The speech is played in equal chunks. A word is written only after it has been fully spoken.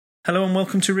Hello and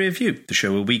welcome to Rear View, the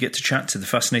show where we get to chat to the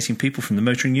fascinating people from the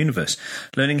motoring universe,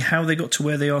 learning how they got to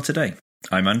where they are today.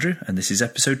 I'm Andrew, and this is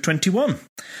episode 21.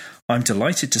 I'm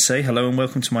delighted to say hello and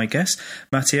welcome to my guest,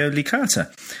 Matteo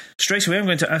Licata. Straight away, I'm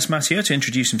going to ask Matteo to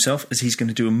introduce himself, as he's going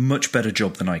to do a much better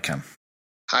job than I can.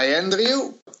 Hi,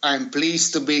 Andrew. I'm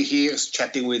pleased to be here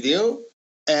chatting with you.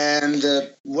 And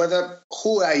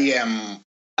who I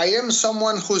am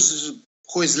someone who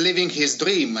is living his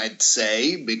dream, I'd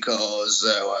say, because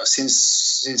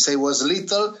since I was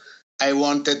little, I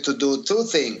wanted to do two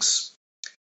things: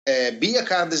 be a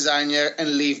car designer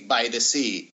and live by the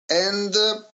sea. And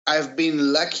I've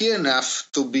been lucky enough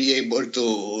to be able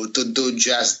to do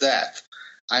just that.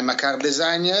 I'm a car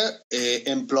designer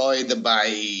employed by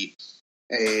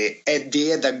the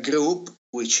EDA Group,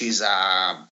 which is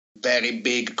a very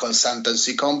big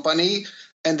consultancy company,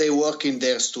 and I work in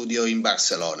their studio in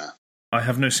Barcelona. I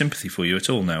have no sympathy for you at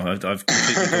all now. I've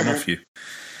completely gone off you.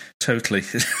 Totally.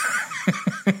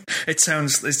 It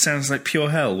sounds like pure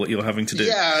hell what you're having to do.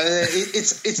 Yeah,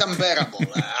 it's unbearable,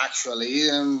 actually.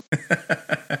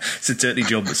 It's a dirty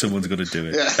job, but someone's got to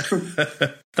do it. Yeah.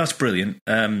 That's brilliant.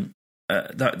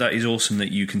 That is awesome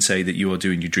that you can say that you are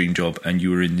doing your dream job and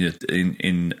you are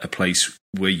in a place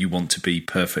where you want to be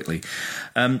perfectly.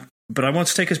 But I want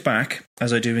to take us back,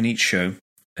 as I do in each show,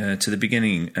 to the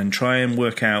beginning and try and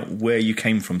work out where you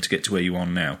came from to get to where you are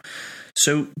now.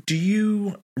 So do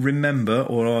you remember,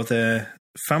 or are there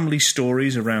family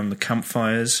stories around the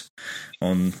campfires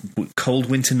on cold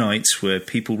winter nights where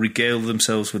people regale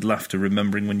themselves with laughter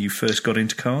remembering when you first got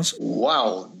into cars?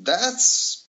 Wow,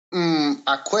 that's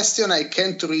a question I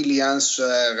can't really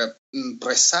answer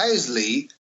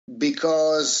precisely,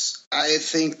 because I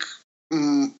think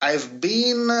I've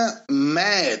been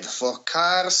mad for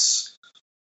cars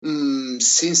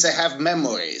since I have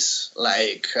memories,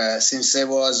 since I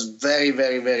was very,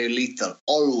 very, very little,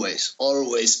 always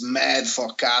mad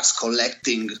for cars,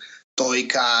 collecting toy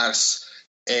cars.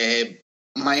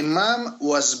 My mom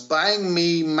was buying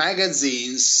me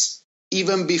magazines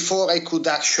even before I could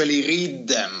actually read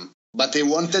them, but I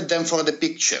wanted them for the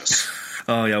pictures.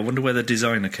 Oh, yeah, I wonder where the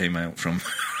designer came out from.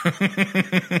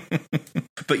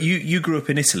 But you grew up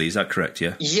in Italy, is that correct,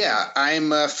 yeah? Yeah,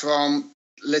 I'm from,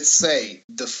 let's say,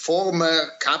 the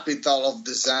former capital of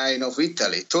design of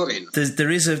Italy, Turin. There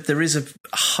is a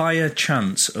higher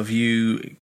chance of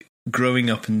you growing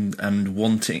up and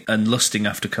wanting and lusting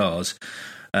after cars,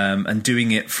 and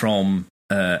doing it from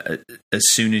as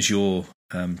soon as you're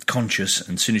conscious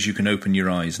and as soon as you can open your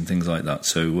eyes and things like that.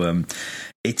 So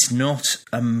it's not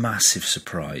a massive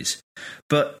surprise.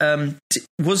 But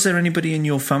was there anybody in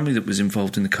your family that was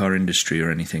involved in the car industry or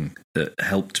anything that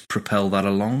helped propel that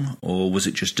along? Or was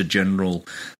it just a general,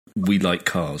 we like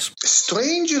cars?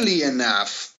 Strangely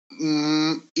enough,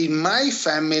 in my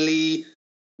family,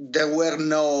 there were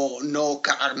no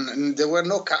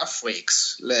car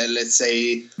freaks. Let's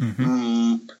say.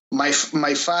 Mm-hmm. My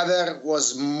father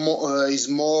is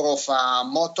more of a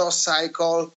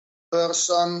motorcycle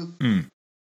person.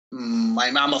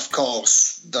 My mom, of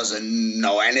course, doesn't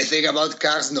know anything about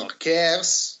cars nor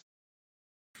cares.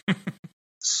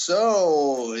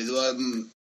 So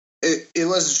it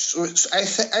was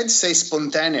I'd say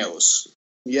spontaneous.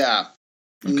 Yeah,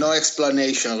 okay. No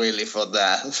explanation really for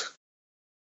that.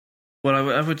 Well,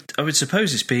 I would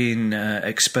suppose it's being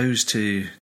exposed to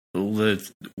all the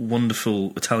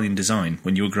wonderful Italian design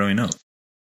when you were growing up.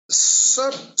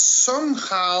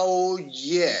 Somehow,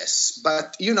 yes.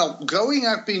 But, growing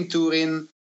up in Turin,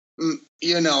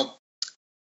 the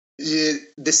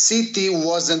city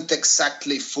wasn't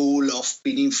exactly full of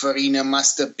Pininfarina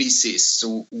masterpieces.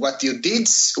 So what you did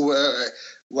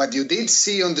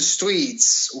see on the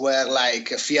streets were like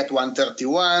Fiat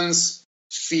 131s,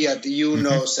 Fiat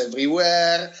Unos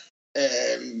Everywhere,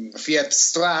 Fiat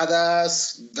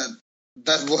Stradas.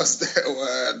 Those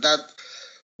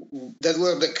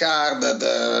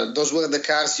were the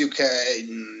cars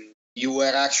you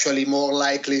were actually more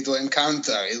likely to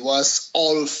encounter. It was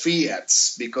all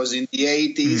Fiats, because in the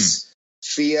 80s,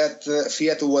 Fiat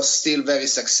was still very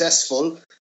successful,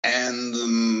 and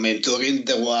in Turin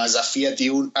there was a Fiat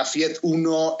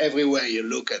Uno everywhere you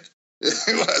look at.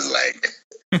 It was like,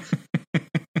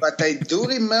 but I do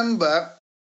remember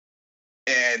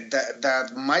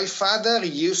that my father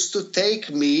used to take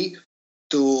me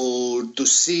to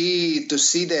see the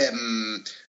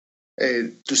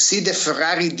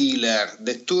Ferrari dealer.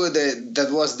 That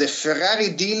was the Ferrari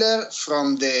dealer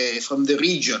from the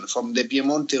region, from the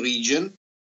Piemonte region.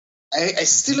 I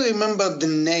still remember the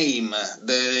name.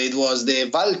 It was the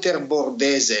Walter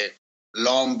Bordese,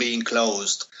 long being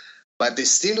closed. But I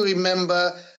still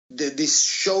remember this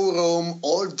showroom,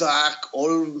 all dark,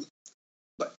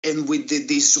 and with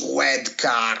these red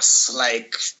cars,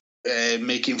 like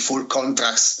making full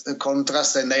contrast.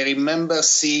 And I remember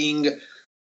seeing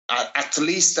at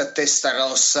least a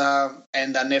Testarossa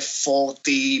and an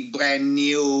F40 brand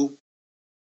new,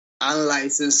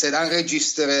 unlicensed,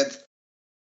 unregistered,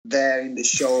 there in the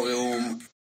showroom.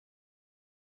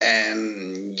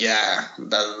 And yeah,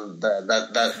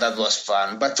 that was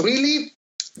fun. But really,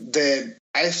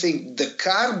 I think the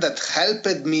car that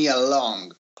helped me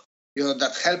along,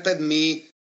 that helped me,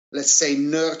 let's say,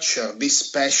 nurture this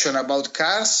passion about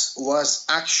cars, was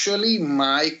actually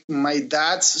my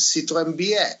dad's Citroën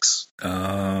BX.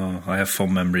 Oh, I have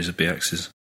fond memories of BXs.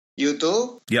 You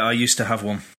too? Yeah, I used to have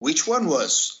one. Which one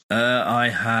was? I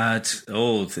had,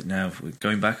 now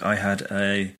going back, I had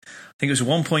I think it was a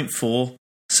 1.4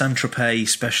 Saint-Tropez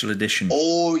Special Edition.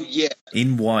 Oh, yeah.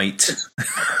 In white.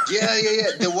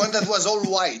 Yeah. The one that was all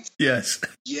white. Yes.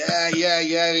 Yeah.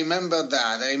 I remember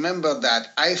that.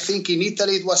 I think in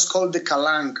Italy it was called the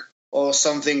Calanque or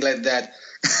something like that.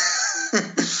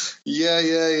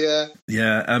 Yeah.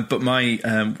 Yeah, but my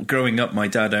growing up, my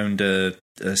dad owned a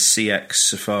CX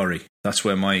Safari. That's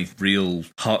where my real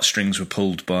heartstrings were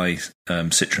pulled by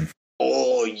Citroën.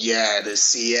 Oh yeah, the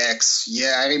CX.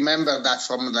 Yeah, I remember that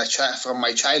from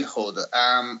my childhood.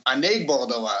 A neighbor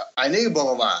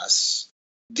of us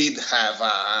did have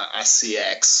a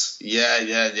CX.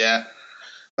 Yeah.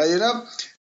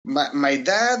 But my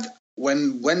dad,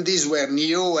 when these were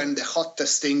new and the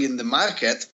hottest thing in the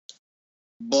market,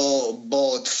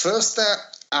 bought first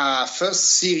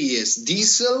series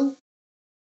diesel,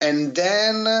 and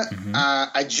then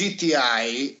a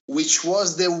GTI, which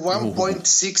was the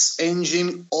 1.6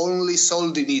 engine only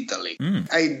sold in Italy.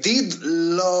 I did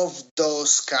love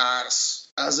those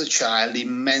cars as a child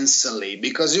immensely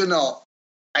because,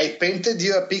 I painted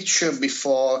you a picture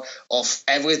before of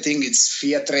everything. It's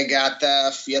Fiat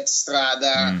Regata, Fiat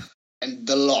Strada, and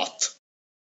the lot.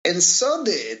 And so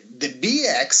the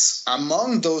BX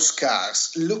among those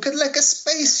cars looked like a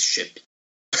spaceship.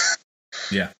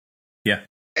 Yeah.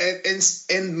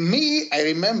 And me, I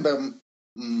remember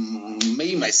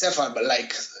myself, I'm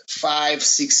like 5,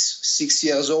 6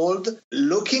 years old,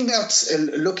 looking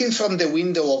from the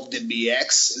window of the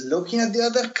BX, looking at the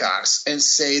other cars, and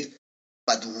said,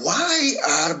 "But why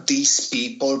are these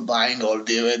people buying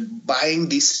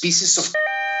these pieces of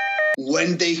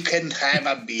when they can have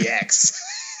a BX?"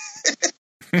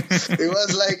 It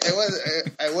was like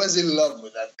I was in love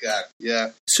with that car.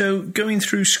 Yeah. So going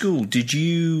through school, did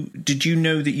you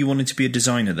know that you wanted to be a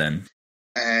designer then?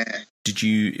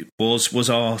 Was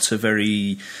art a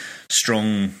very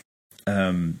strong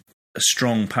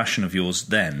passion of yours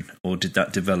then, or did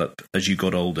that develop as you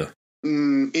got older?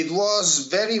 It was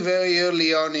very, very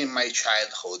early on in my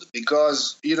childhood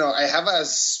because I have a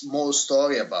small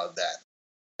story about that.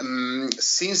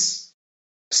 Since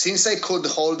I could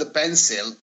hold a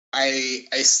pencil, I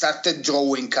started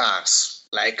drawing cars,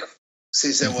 like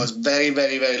since I was very,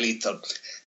 very, very little.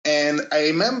 And I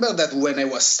remember that when I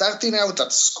was starting out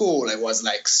at school, I was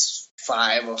like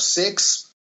 5 or 6.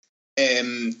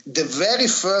 The very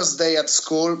first day at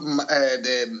school,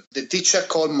 the teacher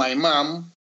called my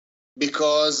mom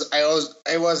because I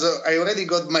already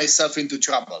got myself into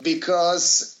trouble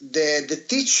because the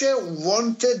teacher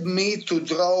wanted me to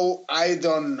draw I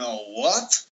don't know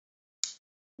what,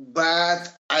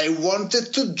 but I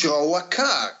wanted to draw a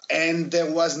car, and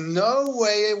there was no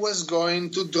way I was going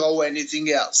to draw anything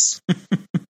else.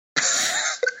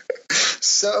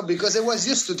 So because I was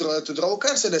used to draw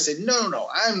cars, and I said, no,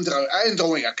 I'm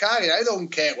drawing a car, and I don't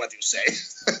care what you say.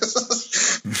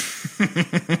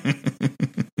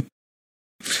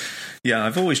 Yeah,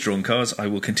 I've always drawn cars. I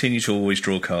will continue to always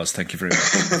draw cars. Thank you very much.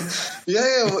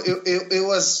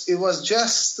 It was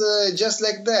just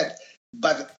like that.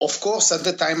 But of course, at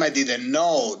the time, I didn't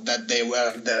know that there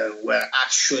were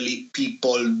actually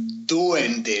people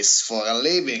doing this for a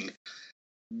living.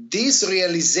 This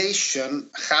realization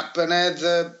happened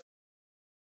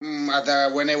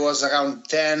when I was around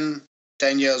 10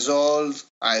 years old,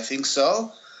 I think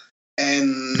so.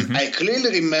 And I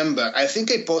clearly remember, I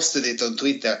think I posted it on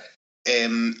Twitter.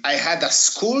 I had a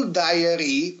school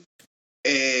diary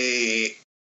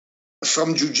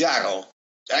from Giugiaro.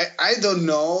 I don't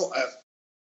know.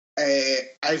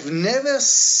 I've never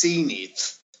seen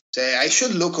it. So I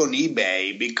should look on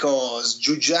eBay because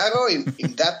Giugiaro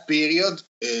in that period,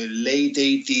 late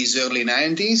 80s, early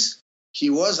 90s, he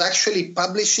was actually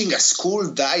publishing a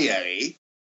school diary.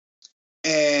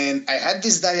 And I had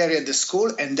this diary at the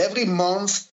school, and every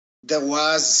month there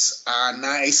was a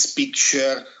nice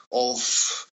picture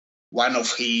of one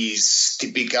of his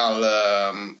typical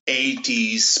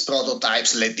 80s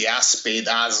prototypes, like the Aspid,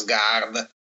 Asgard,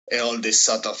 and all these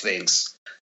sort of things.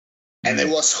 And I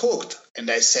was hooked, and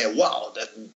I said, wow, there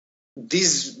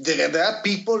are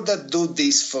people that do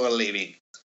this for a living.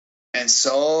 And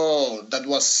so that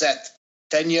was set.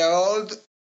 10-year-old,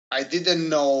 I didn't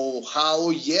know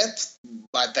how yet,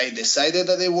 but I decided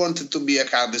that I wanted to be a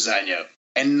car designer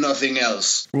and nothing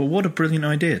else. Well, what a brilliant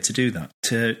idea to do that,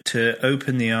 to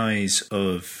open the eyes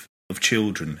of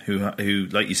children who,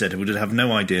 like you said, would have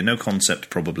no idea, no concept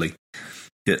probably,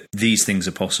 that these things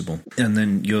are possible. And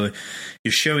then you're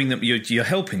showing them, you're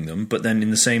helping them, but then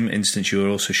in the same instance, you're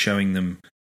also showing them,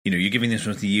 you're giving them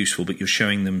something useful, but you're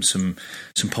showing them some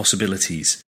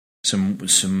possibilities.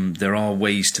 There are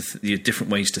ways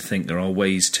different ways to think. There are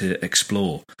ways to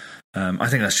explore. I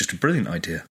think that's just a brilliant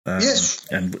idea. Yes,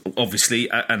 and obviously,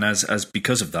 and as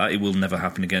because of that, it will never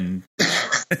happen again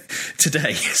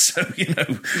today. So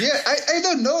Yeah, I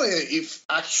don't know if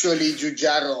actually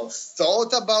Giugiaro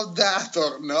thought about that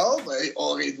or no,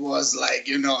 or it was like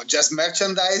just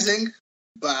merchandising.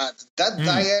 But that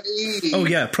diary... Oh,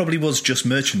 yeah, probably was just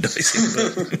merchandising.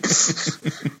 But...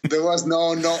 there was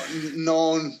no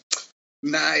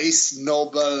nice,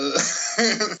 noble...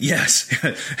 Yes,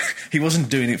 he wasn't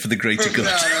doing it for the greater good.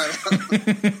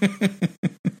 No.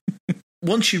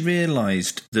 Once you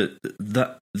realised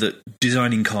that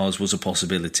designing cars was a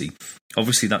possibility,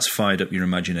 obviously that's fired up your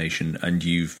imagination, and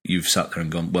you've sat there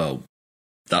and gone, well,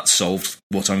 that solved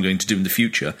what I'm going to do in the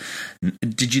future.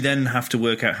 Did you then have to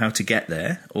work out how to get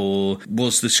there, or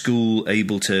was the school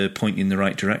able to point you in the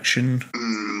right direction?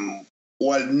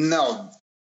 Well, no.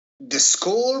 The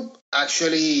school,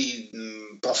 actually,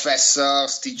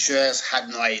 professors, teachers had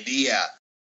no idea.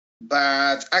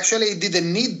 But actually, it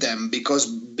didn't need them, because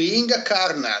being a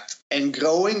car nut and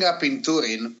growing up in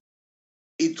Turin,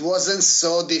 it wasn't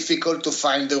so difficult to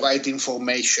find the right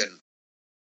information.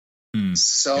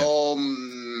 So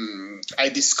I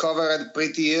discovered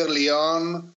pretty early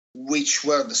on which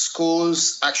were the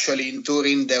schools. Actually, in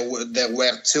Turin, there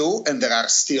were two, and there are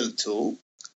still two.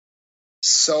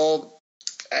 So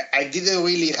I didn't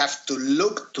really have to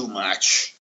look too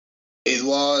much. It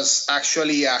was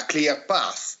actually a clear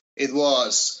path. It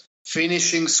was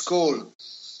finishing school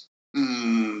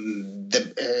in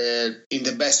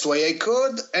the best way I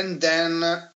could, and then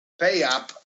pay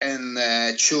up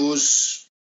and choose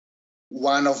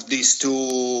one of these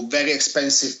two very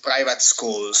expensive private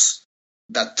schools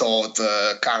that taught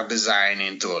car design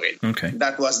in Turin. Okay,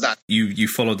 that was that. You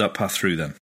followed that path through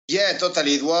then? Yeah,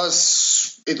 totally. It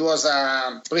was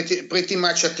a pretty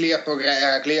much a clear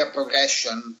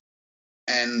progression,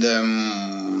 and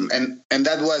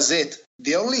that was it.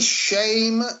 The only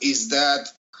shame is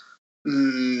that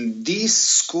these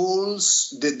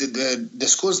schools, the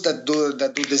schools that do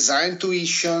design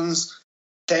tuitions,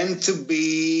 tend to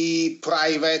be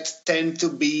private, tend to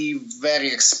be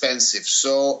very expensive.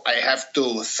 So I have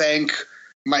to thank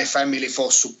my family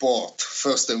for support,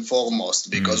 first and foremost,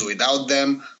 because without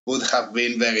them would have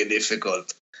been very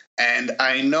difficult. And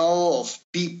I know of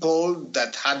people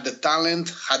that had the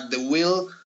talent, had the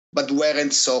will, but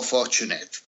weren't so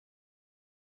fortunate.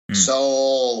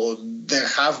 So there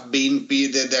have been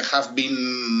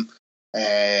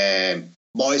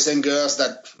boys and girls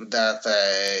that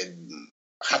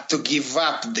had to give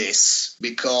up this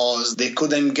because they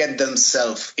couldn't get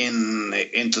themselves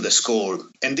into the school.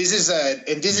 And this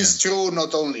is true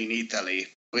not only in Italy,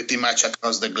 pretty much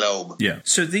across the globe. Yeah.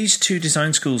 So these two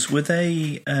design schools, were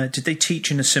they did they teach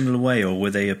in a similar way, or were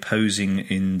they opposing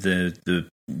in the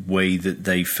way that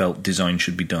they felt design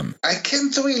should be done? I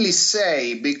can't really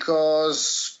say,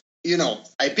 because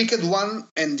I picked one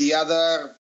and the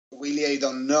other really I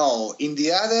don't know. In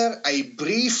the other, I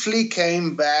briefly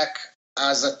came back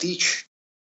as a teacher,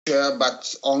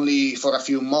 but only for a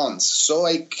few months. So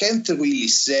I can't really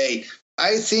say.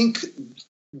 I think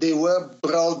they were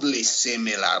broadly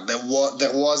similar.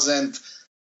 There wasn't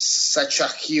such a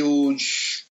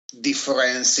huge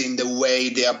difference in the way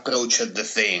they approached the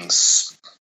things.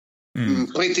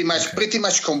 Pretty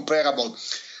much comparable.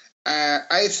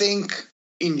 I think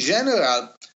in general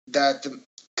that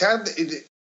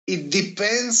it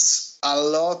depends a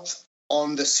lot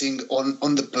on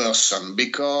the person,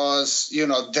 because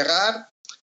there are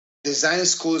design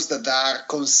schools that are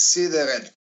considered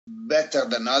better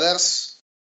than others,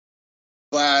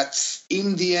 but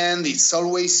in the end it's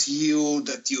always you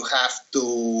that you have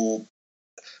to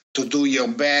do your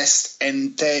best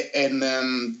and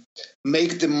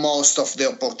make the most of the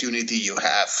opportunity you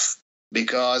have,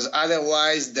 because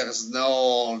otherwise there's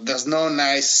no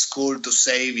nice school to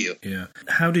save you. Yeah.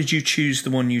 How did you choose the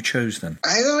one you chose then?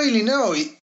 I don't really know.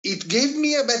 it gave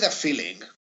me a better feeling.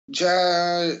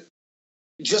 Just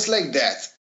like that.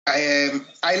 I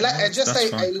like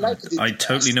it. I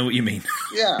totally know what you mean.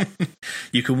 Yeah.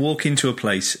 You can walk into a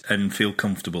place and feel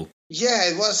comfortable. Yeah,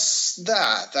 it was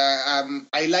that.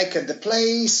 I liked the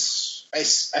place.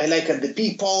 I liked the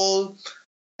people,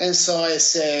 and so I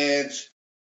said,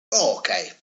 "Oh,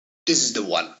 okay, this is the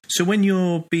one." So when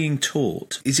you're being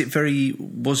taught, is it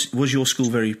was your school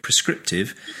very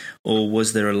prescriptive, or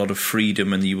was there a lot of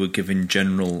freedom and you were given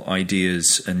general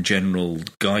ideas and general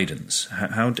guidance?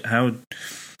 How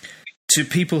to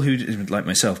people who, like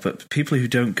myself, but people who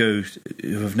who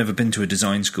have never been to a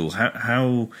design school,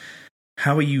 how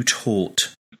are you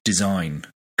taught design?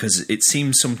 Because it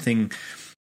seems something,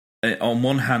 on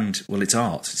one hand, well, it's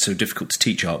art. It's so difficult to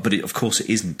teach art, but of course it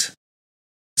isn't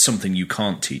something you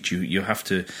can't teach. There have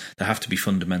to be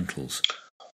fundamentals.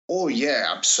 Oh yeah,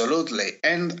 absolutely.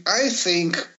 And I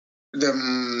think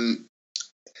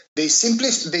they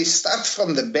start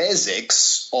from the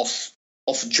basics of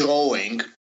drawing,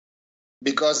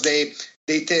 because they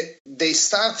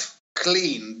start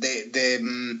clean.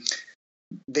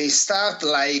 They start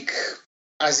like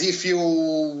as if you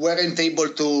weren't able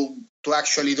to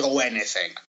actually draw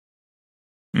anything.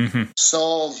 Mm-hmm.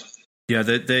 So yeah,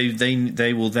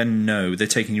 they will then know, they're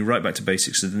taking you right back to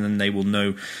basics, and then they will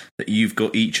know that you've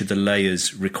got each of the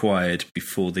layers required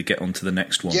before they get on to the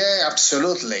next one. Yeah,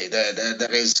 absolutely.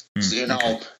 There is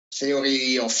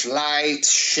theory of light,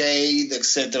 shade,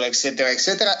 etc., etc.,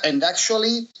 etc. And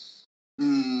actually,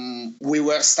 we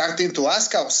were starting to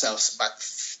ask ourselves, but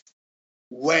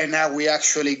when are we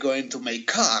actually going to make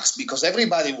cars? Because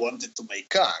everybody wanted to make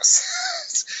cars.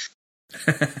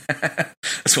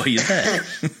 That's why you're there.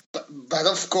 but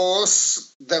of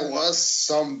course, there was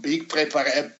some big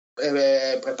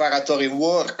preparatory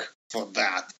work for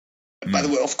that. But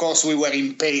of course, we were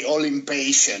all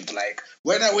impatient. Like,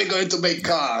 when are we going to make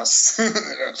cars?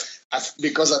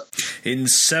 Because in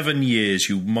 7 years,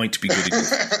 you might be good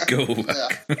at go.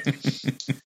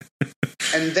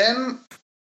 And then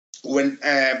when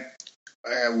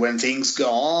things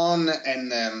go on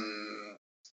and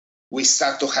we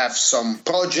start to have some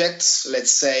projects,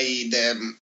 let's say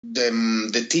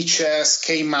the teachers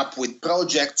came up with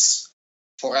projects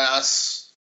for us.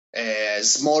 A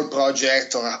small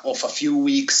project of a few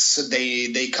weeks,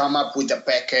 they come up with a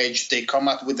package, they come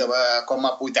up with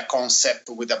a concept,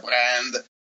 with a brand,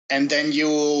 and then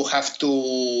you have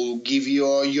to give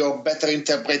your better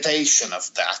interpretation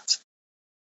of that.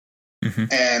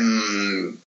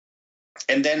 Mm-hmm.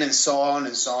 And then and so on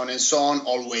and so on and so on,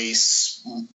 always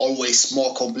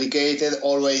more complicated,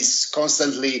 always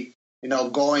constantly,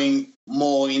 going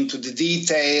more into the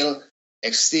detail,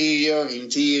 exterior,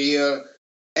 interior.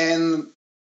 And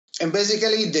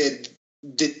basically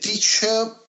the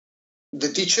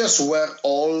teachers were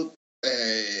all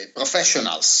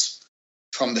professionals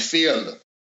from the field.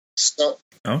 So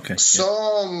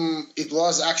it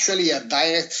was actually a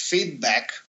direct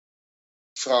feedback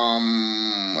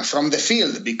from the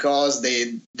field, because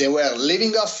they were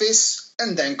leaving office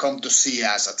and then come to see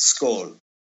us at school.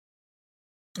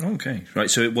 Okay,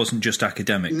 right. So it wasn't just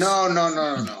academics.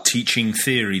 No. Teaching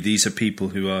theory. These are people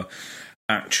who are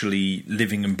actually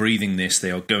living and breathing this.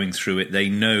 They are going through it. They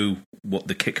know what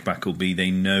the kickback will be. They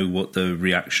know what the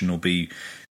reaction will be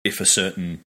if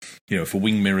if a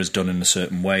wing mirror is done in a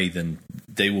certain way. Then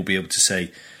they will be able to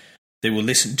say, they will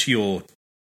listen to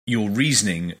your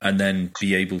reasoning and then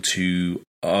be able to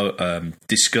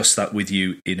discuss that with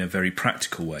you in a very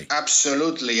practical way.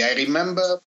 Absolutely, I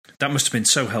remember that must have been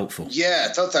so helpful.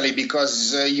 Yeah, totally,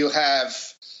 because you have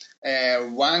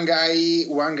one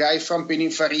guy from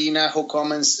Pininfarina who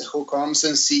comes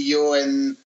and see you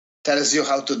and tells you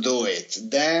how to do it.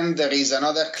 Then there is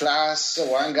another class,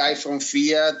 one guy from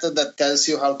Fiat that tells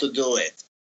you how to do it.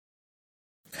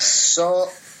 So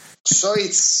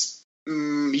it's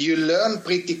you learn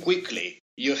pretty quickly.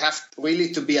 You have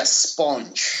really to be a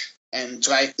sponge and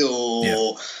try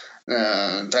to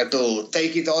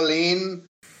take it all in,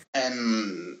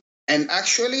 and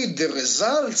actually the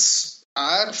results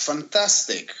are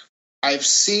fantastic. I've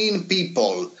seen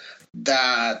people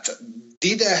that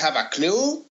didn't have a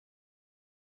clue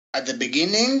at the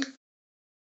beginning,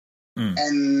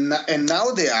 and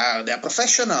now they are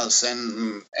professionals,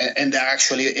 and they're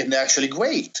actually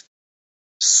great.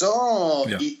 So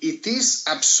it is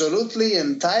absolutely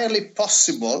entirely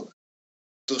possible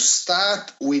to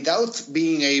start without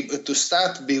being able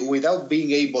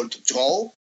to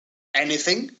draw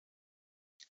anything,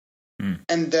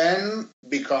 and then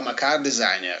become a car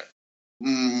designer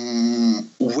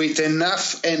with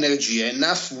enough energy,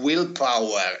 enough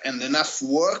willpower, and enough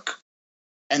work,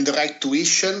 and the right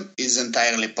tuition is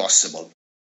entirely possible.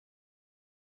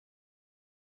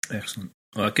 Excellent.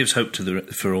 Well, it gives hope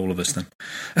for all of us then.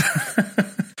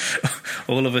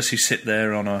 All of us who sit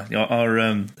there on our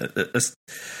as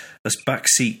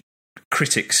backseat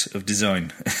critics of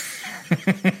design.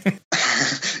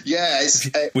 Yeah,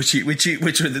 which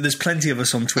there's plenty of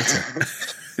us on Twitter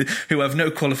who have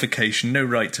no qualification, no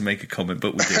right to make a comment,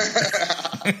 but we do.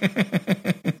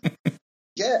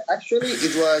 Yeah, actually,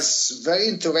 it was very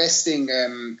interesting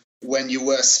when you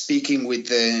were speaking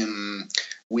with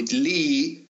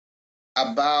Lee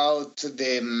about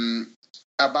the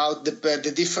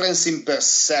difference in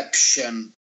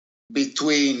perception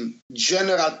between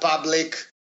general public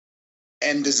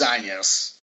and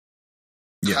designers.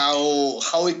 Yeah.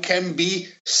 How it can be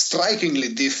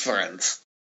strikingly different.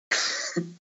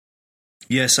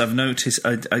 Yes, I've noticed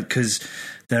because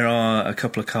there are a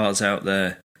couple of cars out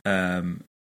there,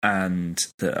 and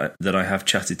that I have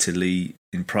chatted to Lee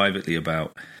in privately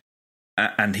about,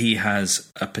 and he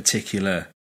has a particular,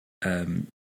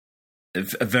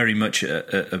 very much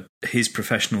his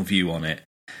professional view on it,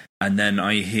 and then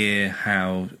I hear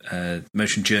how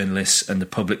motion journalists and the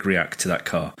public react to that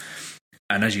car.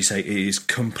 And as you say, it is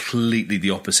completely the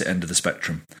opposite end of the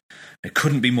spectrum. It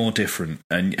couldn't be more different.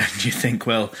 And you think,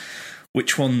 well,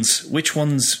 which one's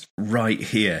right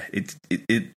here? It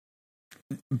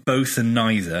both and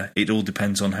neither. It all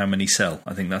depends on how many sell.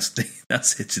 I think that's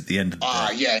it at the end of the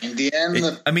day. Yeah. In the end,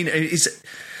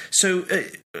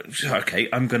 okay.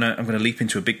 I'm gonna leap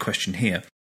into a big question here.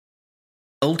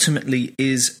 Ultimately,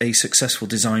 is a successful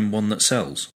design one that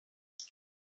sells?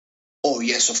 Oh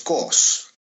yes, of course.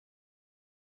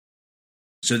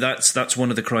 So that's one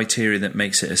of the criteria that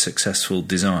makes it a successful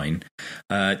design.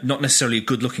 Not necessarily a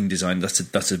good-looking design.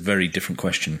 That's a very different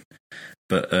question.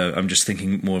 But I'm just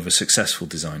thinking more of a successful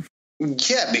design.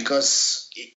 Yeah, because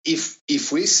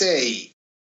if we say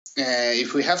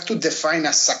if we have to define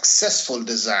a successful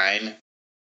design,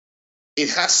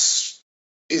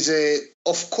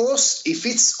 of course, if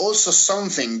it's also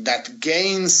something that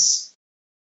gains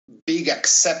big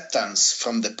acceptance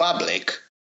from the public,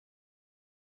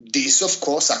 this, of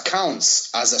course, accounts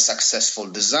as a successful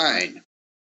design.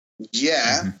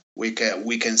 Yeah, mm-hmm.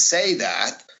 we can say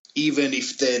that, even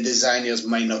if the designers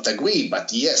might not agree.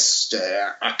 But yes,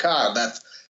 a car that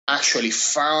actually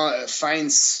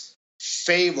finds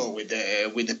favor with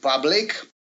the public,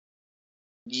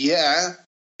 yeah,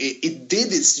 it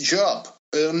did its job,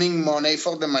 earning money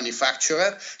for the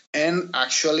manufacturer and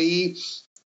actually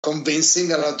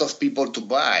convincing a lot of people to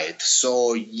buy it.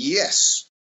 So yes,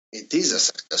 it is a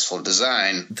successful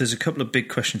design. There's a couple of big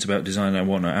questions about design I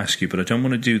want to ask you, but I don't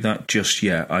want to do that just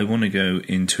yet. I want to go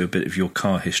into a bit of your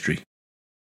car history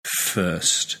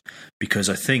first, because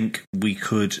I think we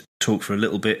could talk for a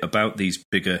little bit about these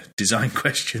bigger design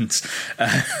questions,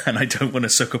 and I don't want to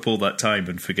suck up all that time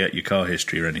and forget your car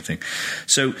history or anything.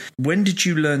 So when did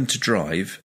you learn to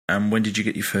drive, and when did you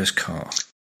get your first car?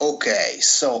 Okay,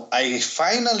 so I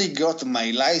finally got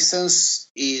my license.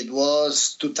 It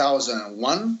was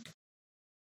 2001.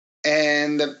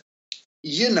 And,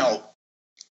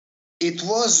 it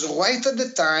was right at the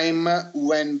time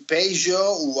when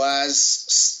Peugeot was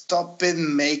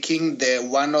stopping making the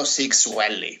 106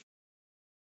 Rally.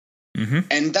 Mm-hmm.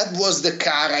 And that was the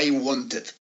car I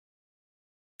wanted.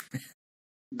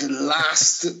 The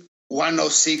last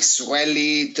 106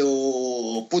 Rally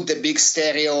to put the big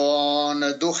stereo on,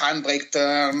 do handbrake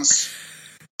turns.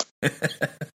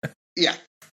 Yeah.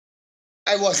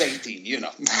 I was 18,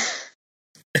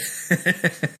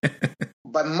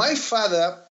 But my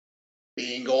father,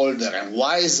 being older and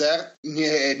wiser,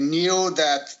 knew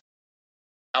that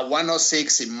a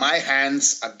 106 in my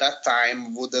hands at that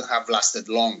time wouldn't have lasted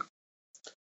long.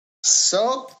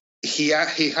 So he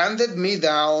handed me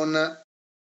down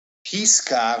his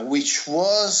car, which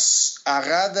was a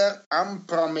rather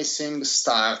unpromising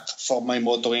start for my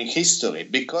motoring history,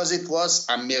 because it was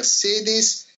a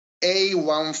Mercedes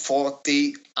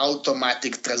A140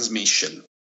 automatic transmission.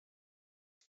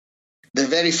 The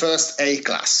very first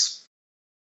A-Class.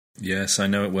 Yes, I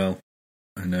know it well.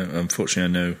 I know. Unfortunately,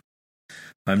 I know.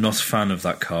 I'm not a fan of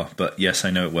that car, but yes, I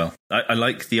know it well. I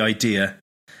like the idea,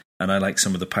 and I like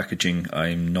some of the packaging.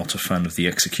 I'm not a fan of the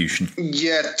execution.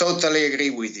 Yeah, totally agree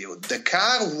with you. The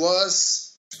car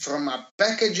was, from a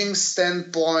packaging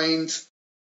standpoint,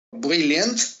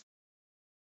 brilliant.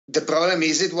 The problem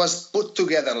is it was put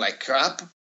together like crap.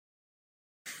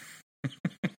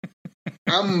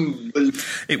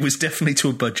 It was definitely to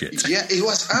a budget. Yeah, it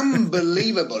was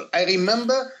unbelievable. I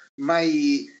remember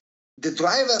my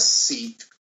driver's seat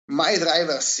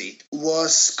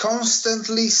was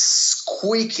constantly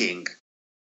squeaking.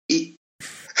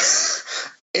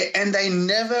 and I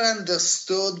never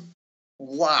understood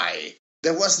why.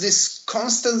 There was this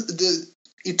constant,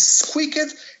 it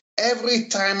squeaked every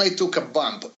time I took a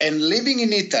bump. And living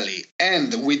in Italy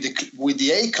and with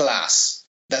the A-Class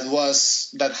that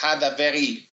had a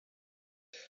very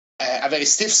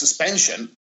stiff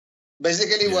suspension,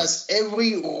 basically was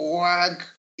every wag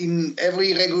in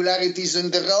every irregularities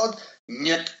on the road,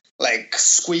 like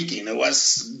squeaking.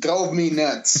 It drove me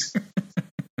nuts.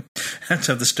 Had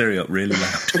to have the stereo up really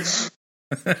loud.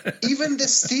 Even the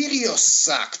stereo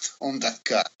sucked on that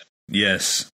car.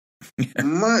 Yes.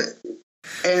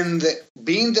 And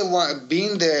being the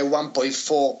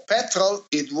 1.4 petrol,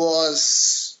 it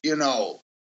was,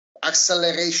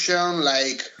 acceleration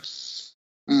like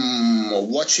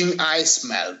watching ice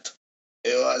melt.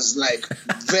 It was like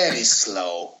very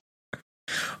slow.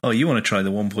 Oh, you want to try the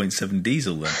 1.7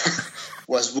 diesel then?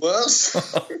 Was worse.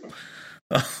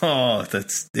 Oh,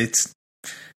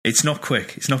 it's not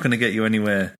quick. It's not going to get you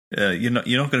anywhere. You're not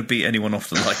going to beat anyone off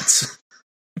the lights.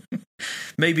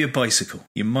 Maybe a bicycle.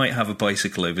 You might have a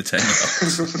bicycle over 10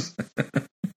 yards.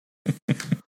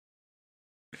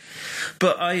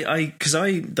 But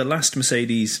the last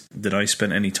Mercedes that I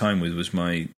spent any time with was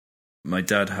my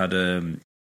dad had an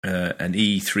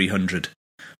E300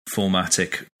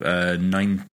 4MATIC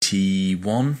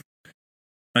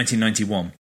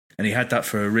 1991, and he had that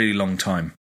for a really long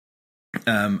time.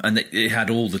 And it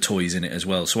had all the toys in it as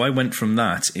well. So I went from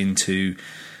that into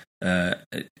an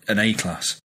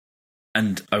A-Class.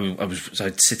 And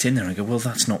I'd sit in there and go, well,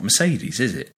 that's not Mercedes,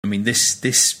 is it? I mean,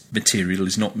 this material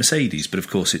is not Mercedes, but of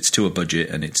course it's to a budget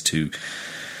and it's to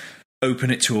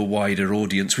open it to a wider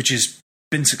audience, which has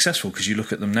been successful because you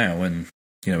look at them now and,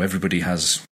 everybody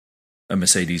has a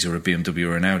Mercedes or a BMW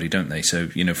or an Audi, don't they? So,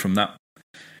 from that,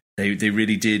 they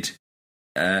really did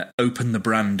open the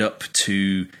brand up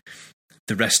to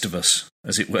the rest of us,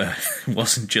 as it were. It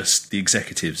wasn't just the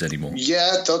executives anymore.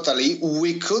 Yeah, totally.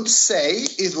 We could say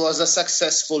it was a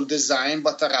successful design,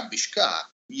 but a rubbish car.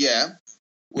 Yeah,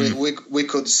 we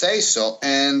could say so.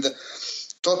 And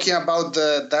talking about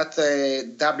that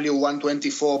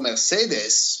W124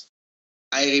 Mercedes,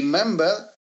 I remember,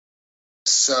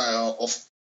 of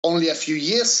only a few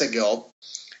years ago,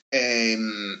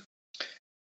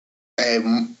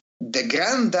 the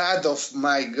granddad of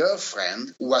my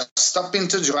girlfriend was stopping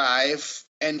to drive,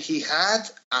 and he had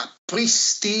a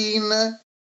pristine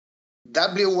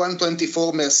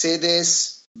W124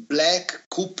 Mercedes black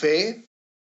coupe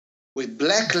with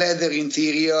black leather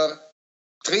interior,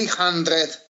 300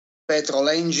 petrol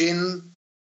engine,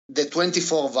 the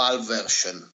 24-valve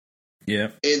version.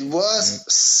 Yeah. It was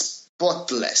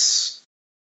spotless.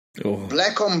 Oh.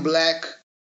 Black on black.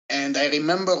 And I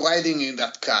remember riding in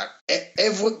that car.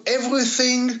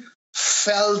 Everything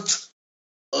felt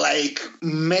like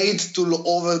made to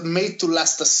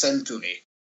last a century.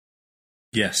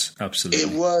 Yes, absolutely.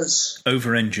 It was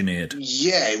over-engineered.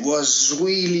 Yeah, it was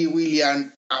really, really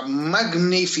a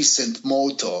magnificent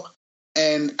motor.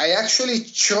 And I actually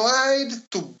tried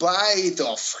to buy it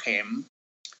off him,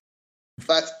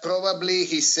 but probably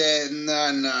he said,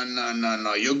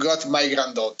 no, you got my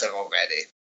granddaughter already.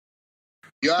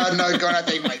 You are not going to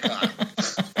take my car.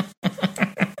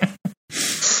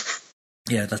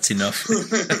 Yeah, that's enough.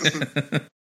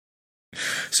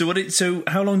 So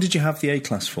how long did you have the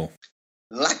A-Class for?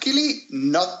 Luckily,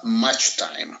 not much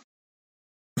time.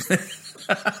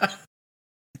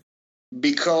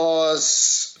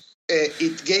 Because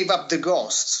it gave up the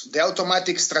ghost. The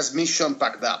automatic transmission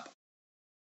packed up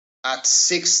at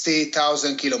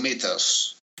 60,000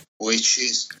 kilometers. Which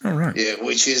is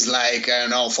which is like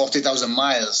 40,000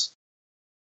 miles.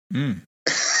 Mm.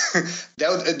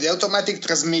 The automatic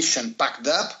transmission packed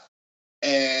up,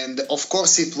 and of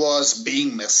course it was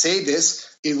being Mercedes.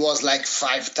 It was like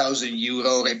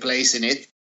 €5,000 replacing it,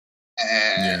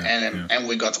 and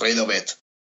we got rid of it.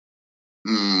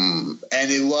 And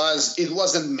it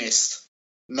wasn't missed,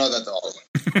 not at all.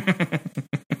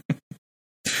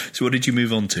 So what did you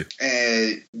move on to?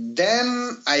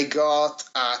 Then I got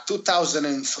a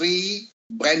 2003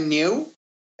 brand new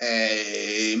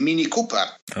Mini Cooper.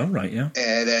 Oh, right, yeah.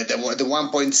 The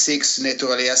 1.6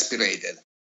 naturally aspirated.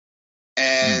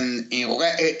 And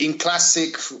in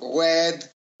classic red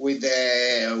with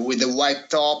the white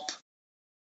top,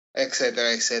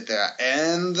 etc., etc.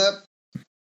 And,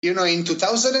 in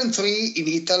 2003 in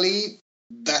Italy,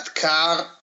 that car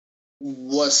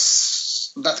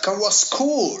was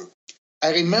cool.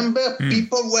 I remember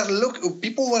people were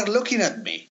looking at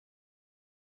me,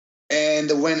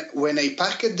 and when I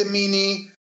parked the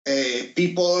Mini,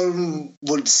 people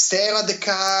would stare at the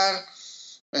car,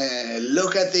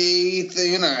 look at it.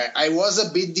 I was a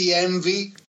bit the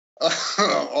envy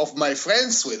of my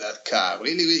friends with that car.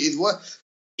 Really, it was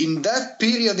in that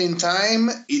period in time.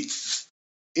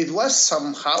 It was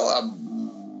somehow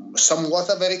somewhat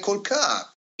a very cool car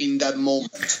in that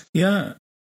moment. Yeah,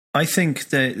 I think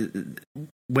that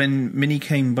when Mini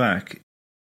came back,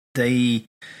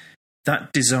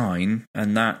 that design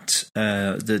and that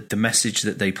the message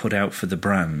that they put out for the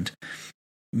brand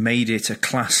made it a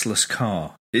classless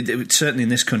car. It certainly in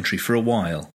this country for a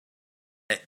while.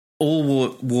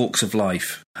 All walks of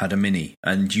life had a Mini,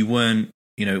 and you weren't,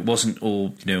 it wasn't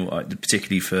all,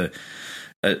 particularly for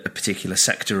a particular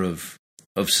sector of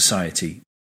society.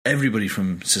 Everybody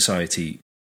from society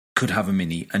could have a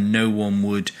Mini, and no one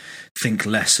would think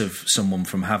less of someone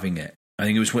from having it. I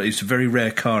think it was a very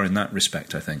rare car in that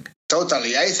respect, I think.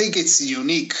 Totally. I think it's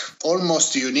unique,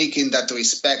 almost unique in that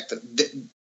respect.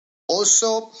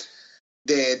 Also,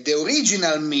 the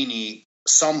original Mini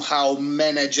somehow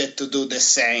managed to do the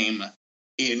same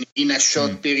in a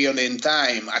short period in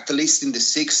time, at least in the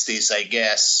 60s, I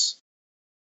guess.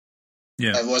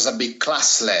 Yeah. That was a bit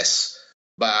classless.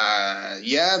 But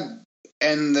yeah,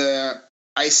 and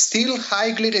I still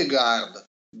highly regard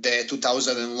the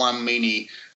 2001 Mini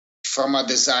from a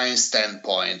design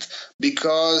standpoint,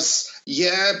 because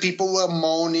people were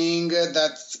moaning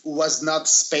that was not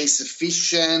space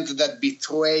efficient, that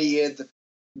betrayed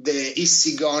the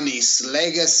Issigonis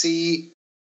legacy,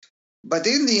 but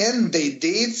in the end they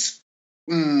did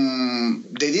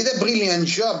a brilliant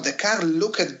job. The car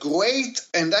looked great,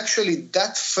 and actually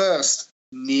that first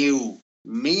new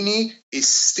Mini is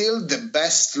still the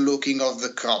best looking of the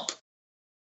crop.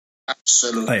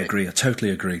 Absolutely. I agree. I totally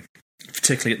agree.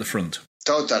 Particularly at the front.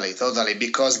 Totally,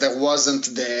 because there weren't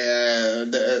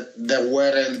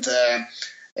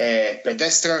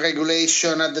pedestrian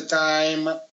regulation at the time.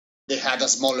 They had a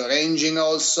smaller engine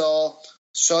also,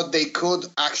 so they could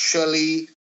actually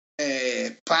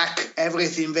pack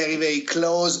everything very, very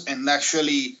close. And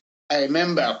actually, I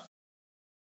remember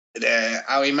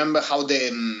how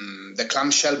the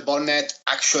clamshell bonnet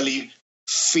actually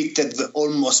fitted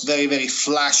almost very, very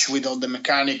flush with all the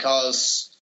mechanicals.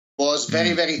 Was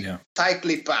very, very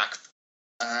tightly packed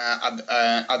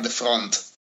at the front.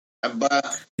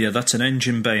 But that's an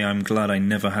engine bay I'm glad I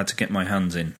never had to get my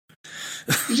hands in.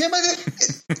 Yeah, but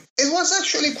it was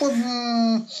actually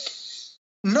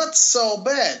not so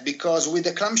bad, because with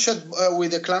the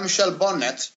clamshell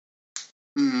bonnet,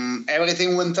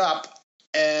 everything went up,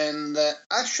 and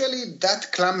actually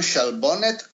that clamshell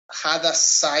bonnet had a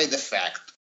side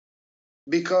effect,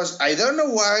 because I don't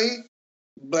know why,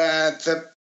 but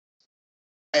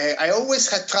I always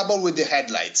had trouble with the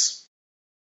headlights.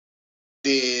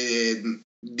 The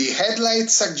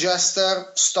headlights adjuster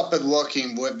stopped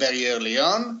working very early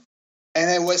on, and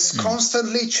I was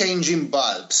constantly changing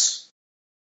bulbs.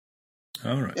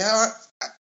 All right. Yeah,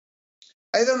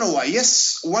 I don't know why.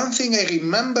 Yes, one thing I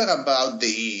remember about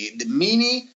the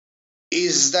Mini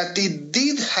is that it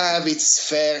did have its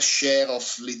fair share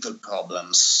of little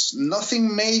problems.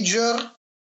 Nothing major,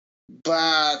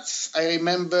 but I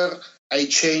remember I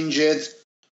changed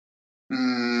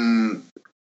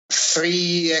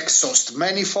 3 exhaust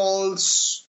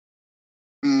manifolds.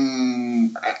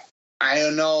 I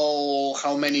don't know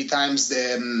how many times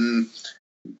the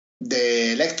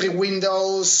electric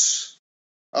windows,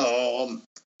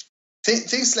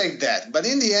 things like that. But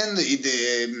in the end,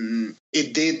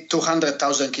 it did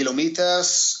 200,000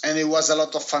 kilometers, and it was a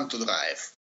lot of fun to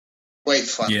drive. Great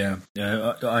fun. Yeah.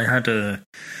 I had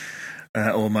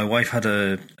my wife had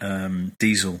a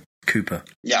diesel Cooper.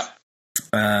 Yeah.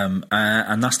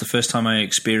 And that's the first time I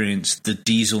experienced the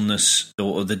dieselness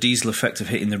or the diesel effect of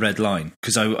hitting the red line,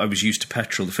 because I was used to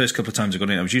petrol. The first couple of times I got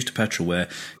in, I was used to petrol where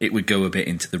it would go a bit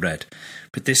into the red.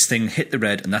 But this thing hit the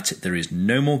red, and that's it. There is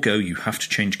no more go. You have to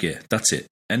change gear. That's it.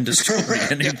 End of story.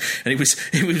 And it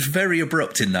was very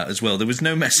abrupt in that as well. There was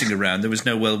no messing around. There was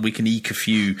no, we can eke a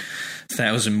few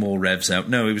thousand more revs out.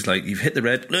 No, it was like, you've hit the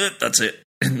red, that's it.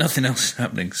 Nothing else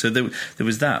happening. So there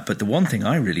was that. But the one thing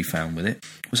I really found with it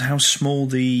was how small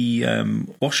the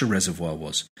washer reservoir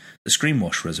was, the screen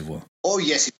wash reservoir. Oh,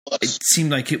 yes, it was. It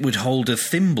seemed like it would hold a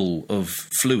thimble of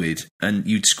fluid, and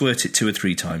you'd squirt it 2 or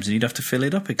 3 times, and you'd have to fill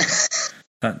it up again.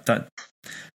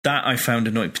 That I found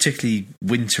annoying, particularly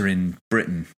winter in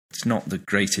Britain. It's not the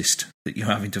greatest that you're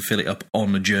having to fill it up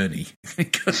on a journey.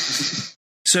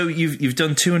 So you've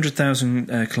done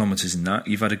 200,000 kilometres in that.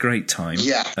 You've had a great time.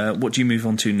 Yeah. What do you move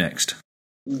on to next?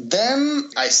 Then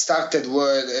I started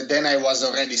Then I was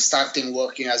already starting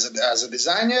working as a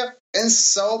designer, and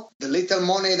so the little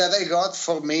money that I got,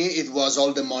 for me, it was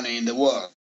all the money in the world.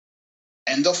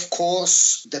 And of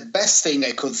course, the best thing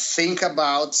I could think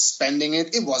about spending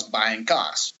it was buying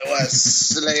cars. It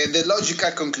was like the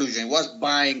logical conclusion was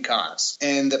buying cars.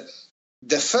 And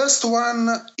the first one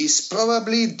is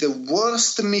probably the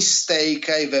worst mistake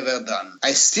I've ever done.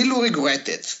 I still regret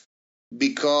it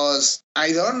because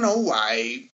I don't know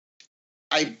why.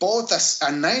 I bought a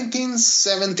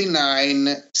 1979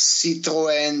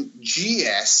 Citroën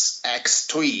GS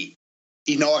X3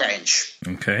 in orange.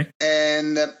 Okay.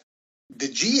 And the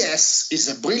GS is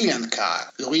a brilliant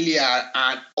car, really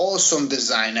an awesome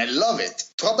design. I love it.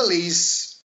 Trouble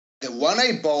is, the one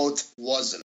I bought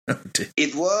wasn't.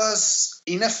 It was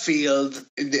in a field.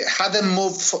 It hadn't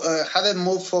moved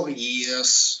for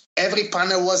years. Every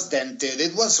panel was dented.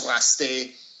 It was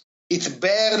rusty. It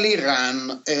barely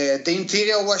ran. The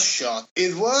interior was shot.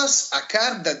 It was a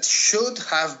car that should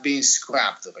have been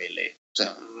scrapped, really. So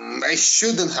I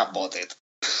shouldn't have bought it.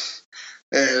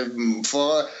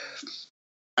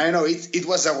 I know it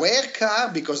was a rare car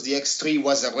because the X3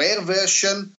 was a rare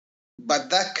version, but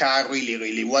that car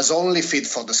really was only fit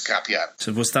for the scrapyard.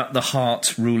 So was that the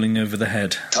heart ruling over the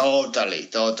head? Totally.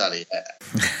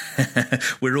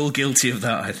 We're all guilty of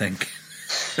that, I think.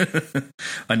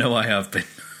 I know I have been.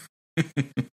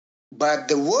 But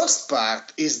the worst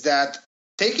part is that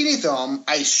taking it home,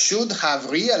 I should have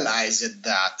realized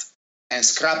that and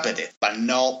scrapped it. But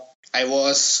no, I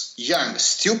was young,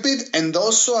 stupid, and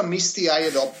also a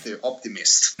misty-eyed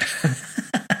optimist.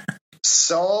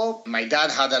 So my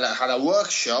dad had a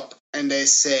workshop, and they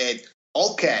said,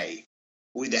 okay,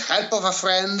 with the help of a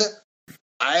friend,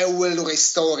 I will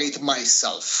restore it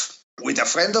myself. With a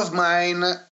friend of mine,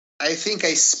 I think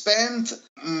I spent,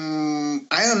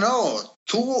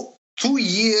 2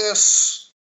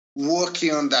 years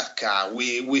working on that car.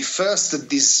 We first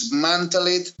dismantled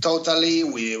it totally.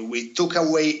 We took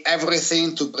away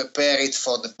everything to prepare it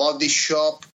for the body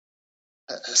shop.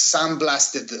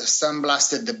 Sandblasted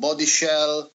the body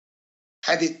shell,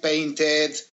 had it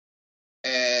painted,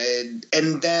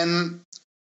 and then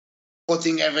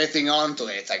putting everything onto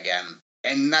it again.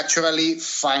 And naturally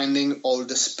finding all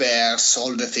the spares,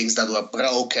 all the things that were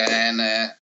broken,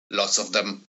 lots of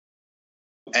them,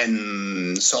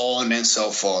 and so on and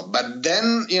so forth. But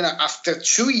then, after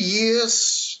 2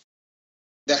 years,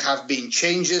 there have been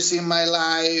changes in my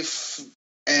life,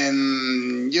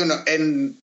 and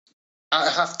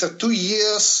after 2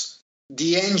 years,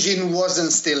 the engine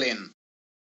wasn't still in.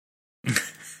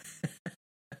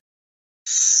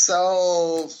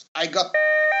 So I got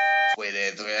with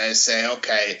it. I say,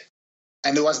 okay.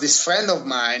 And there was this friend of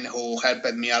mine who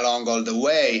helped me along all the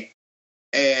way.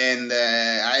 And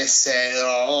I said,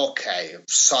 okay,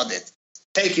 sod it.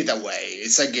 Take it away.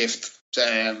 It's a gift.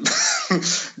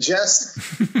 Just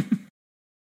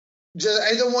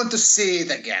I don't want to see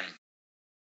it again.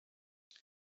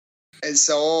 And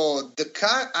so the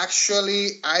car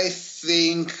actually, I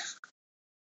think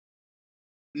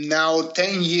now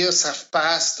 10 years have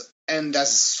passed, and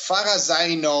as far as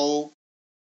I know,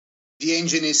 the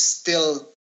engine is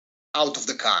still out of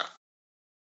the car.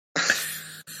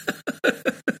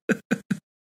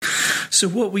 So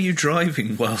what were you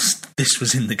driving whilst this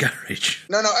was in the garage?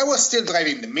 No, I was still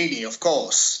driving the Mini, of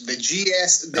course. The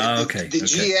GS, the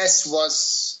GS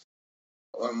was,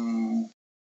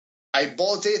 I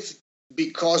bought it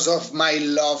because of my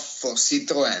love for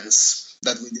Citroëns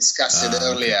that we discussed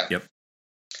earlier. Okay. Yep.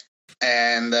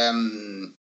 And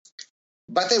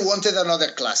but I wanted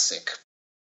another classic.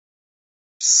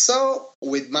 So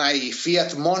with my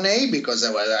Fiat money, because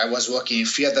I was working in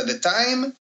Fiat at the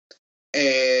time,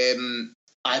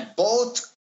 I bought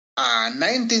a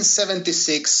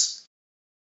 1976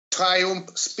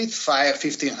 Triumph Spitfire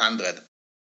 1500.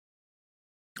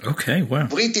 Okay, wow.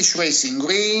 British Racing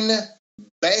Green,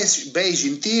 beige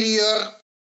interior,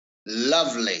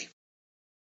 lovely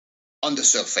on the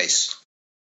surface.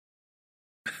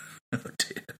 Oh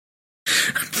dear.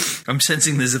 I'm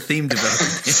sensing there's a theme developing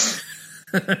here.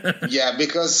 Yeah,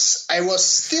 because I was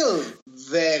still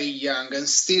very young and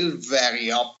still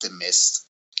very optimist.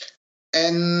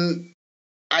 And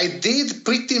I did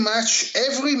pretty much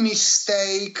every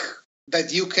mistake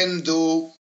that you can do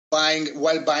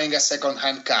while buying a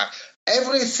second-hand car.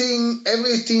 Everything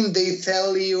they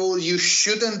tell you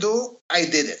shouldn't do, I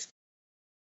did it.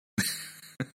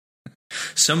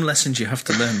 Some lessons you have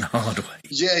to learn the hard way.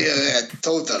 Yeah,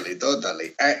 totally.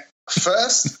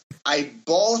 First, I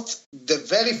bought the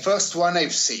very first one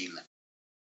I've seen.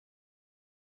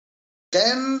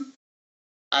 Then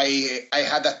I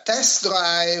had a test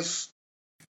drive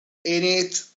in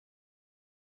it,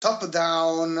 top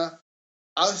down,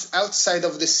 outside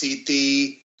of the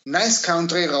city, nice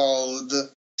country road,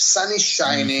 sun is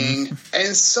shining,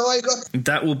 and so I got...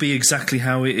 That will be exactly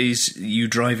how it is. You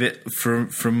drive it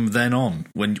from then on.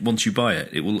 Once you buy it,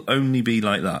 it will only be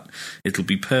like that. It'll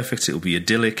be perfect. It'll be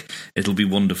idyllic. It'll be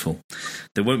wonderful.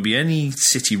 There won't be any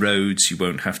city roads. You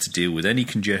won't have to deal with any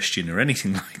congestion or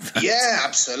anything like that. Yeah,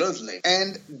 absolutely.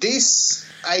 And this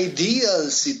ideal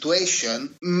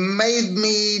situation made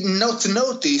me not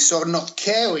notice or not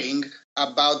caring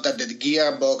about that the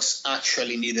gearbox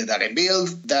actually needed a rebuild,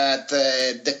 that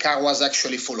the car was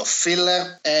actually full of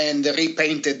filler and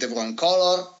repainted the wrong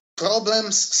color.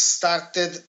 Problems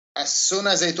started as soon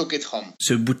as I took it home.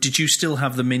 So did you still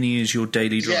have the Mini as your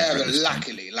daily driver? Yeah,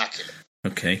 luckily.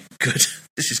 Okay, good.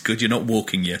 This is good. You're not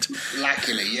walking yet.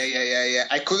 Luckily, yeah.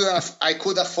 I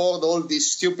could afford all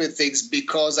these stupid things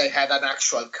because I had an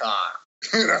actual car.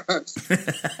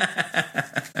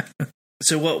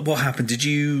 So what happened? Did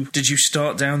you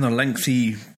start down the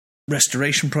lengthy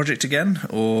restoration project again,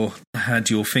 or had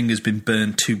your fingers been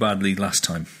burned too badly last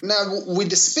time? Now,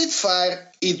 with the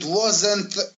Spitfire, it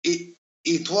wasn't.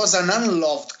 It was an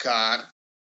unloved car,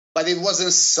 but it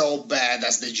wasn't so bad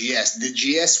as the GS. The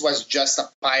GS was just a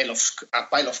pile of.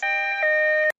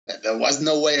 There was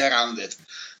no way around it.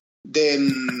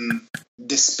 Then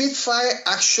the Spitfire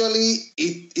actually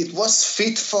it was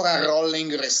fit for a rolling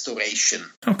restoration.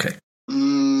 Okay.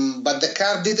 But the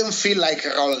car didn't feel like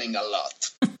rolling a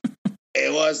lot.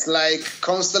 It was like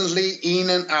constantly in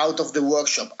and out of the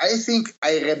workshop. I think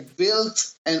I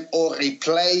rebuilt or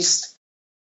replaced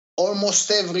almost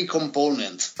every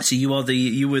component. So you were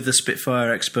the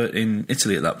Spitfire expert in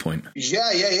Italy at that point?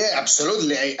 Yeah,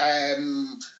 absolutely. I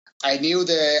knew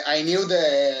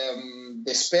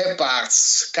the spare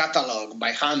parts catalog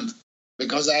by hand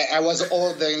because I was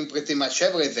ordering pretty much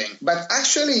everything. But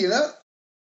actually,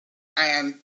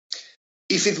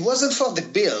 if it wasn't for the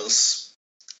bills,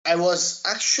 I was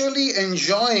actually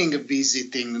enjoying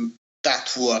visiting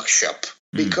that workshop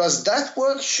because that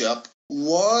workshop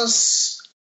was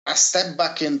a step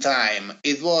back in time.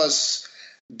 It was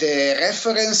the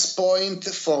reference point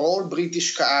for all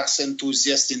British cars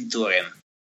enthusiasts in Turin.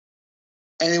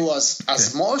 And it was a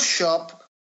small shop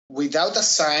without a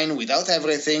sign, without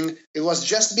everything. It was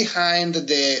just behind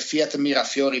the Fiat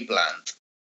Mirafiori plant.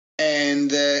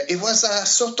 And it was a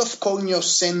sort of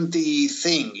cognoscenti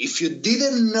thing. If you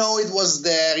didn't know it was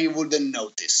there, you wouldn't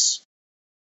notice.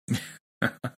 I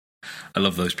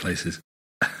love those places.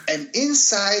 And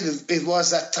inside, it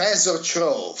was a treasure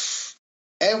trove.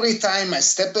 Every time I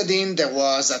stepped in, there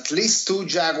was at least 2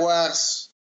 Jaguars,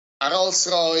 a Rolls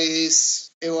Royce.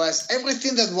 It was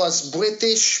everything that was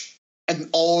British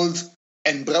and old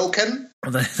and broken.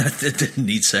 Well, that didn't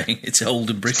need saying. It's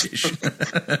old and British.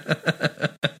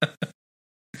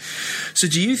 So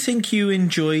do you think you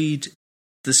enjoyed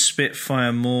the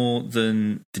Spitfire more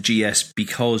than the GS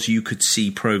because you could see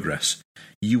progress?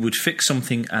 You would fix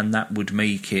something and that would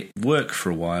make it work for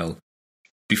a while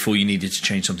before you needed to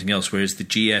change something else, whereas the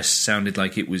GS sounded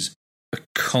like it was a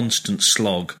constant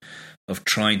slog of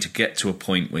trying to get to a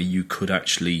point where you could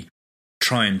actually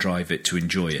try and drive it to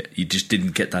enjoy it. You just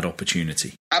didn't get that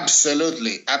opportunity.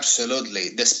 Absolutely.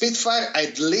 The Spitfire,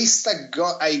 at least I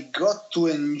got to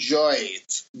enjoy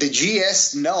it. The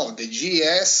GS, no. The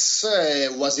GS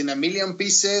was in a million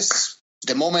pieces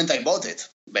the moment I bought it,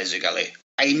 basically.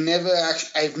 I've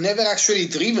never actually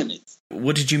driven it.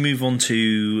 What did you move on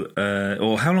to,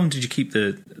 or how long did you keep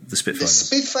the Spitfire? The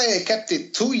Spitfire, I kept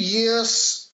it 2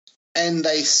 years, and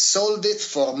I sold it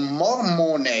for more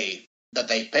money that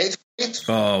I paid for it.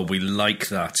 Oh, we like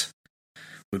that.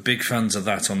 We're big fans of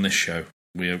that on this show.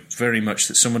 We are very much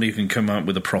that somebody who can come out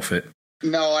with a profit.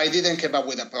 No, I didn't come up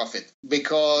with a profit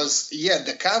because,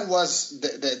 the car was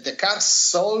the car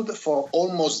sold for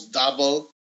almost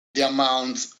double the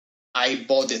amount I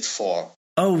bought it for.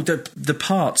 Oh, the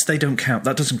parts, they don't count.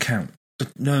 That doesn't count.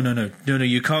 No,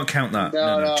 you can't count that.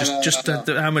 No. Just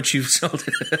how much you've sold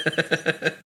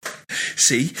it.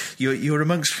 See, you're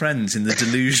amongst friends in the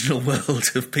delusional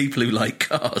world of people who like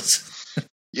cars.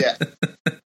 Yeah.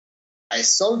 I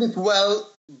sold it well,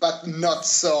 but not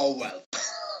so well.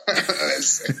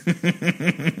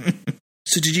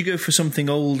 So did you go for something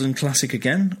old and classic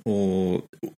again, or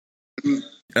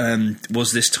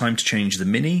was this time to change the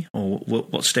Mini, or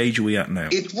what stage are we at now?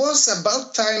 It was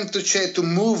about time to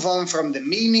move on from the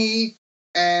Mini,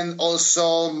 and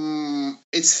also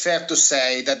it's fair to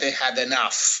say that they had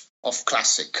enough of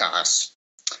classic cars.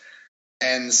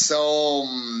 And so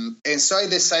I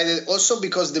decided, also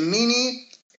because the Mini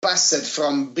passed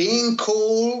from being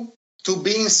cool to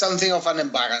being something of an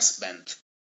embarrassment,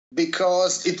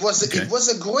 because it was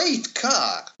a great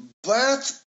car,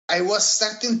 but I was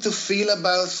starting to feel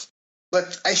about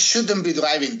but I shouldn't be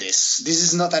driving this. This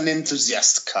is not an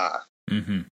enthusiast car.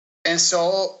 Mm-hmm. And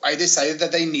so I decided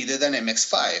that I needed an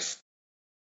MX-5.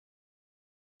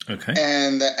 Okay.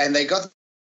 And I got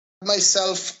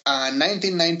myself a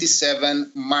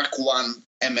 1997 Mark I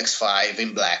MX-5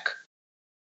 in black.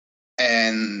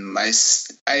 And I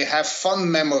have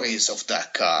fond memories of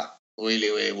that car. Really,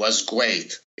 it was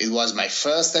great. It was my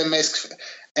first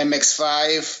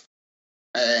MX-5,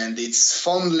 and it's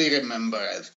fondly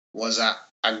remembered. Was a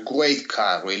great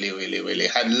car, really, really, really.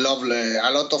 Had a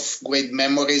lot of great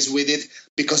memories with it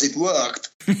because it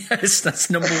worked. Yes, that's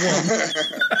number one.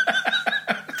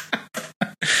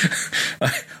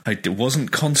 I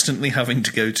wasn't constantly having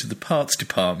to go to the parts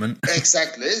department.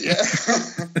 Exactly, yeah.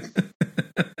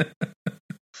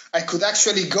 I could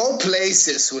actually go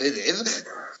places with it.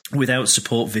 Without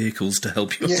support vehicles to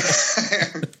help you. Yeah.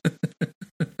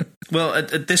 Well,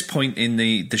 at this point in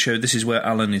the show, this is where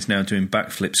Alan is now doing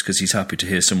backflips because he's happy to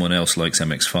hear someone else likes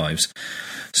MX-5s.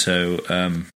 So...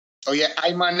 Oh, yeah,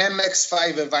 I'm an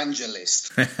MX-5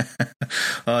 evangelist.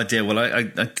 Oh, dear. Well,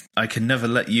 I can never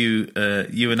let you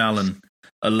and Alan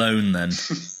alone then.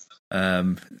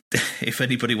 If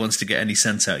anybody wants to get any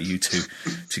sense out of you two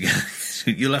together,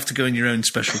 you'll have to go in your own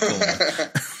special corner.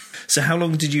 So how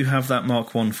long did you have that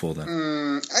Mark I for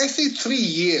then? I think 3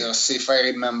 years, if I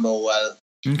remember well.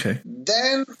 Okay.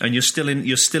 Then... And you're still in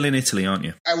Italy, aren't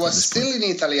you? I was still in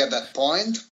Italy at that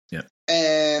point. Yeah.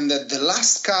 And the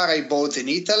last car I bought in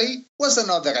Italy was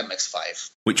another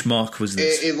MX-5. Which Mark was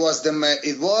this? It was the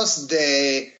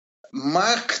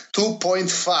Mark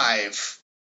 2.5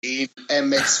 in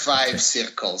MX-5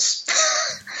 circles.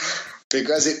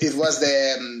 Because it was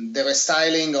the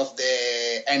restyling of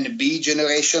the NB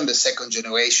generation, the second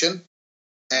generation,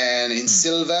 and in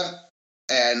silver.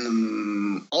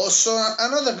 And also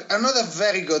another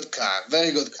very good car.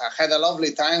 Had a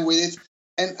lovely time with it.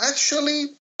 And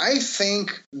actually, I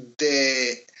think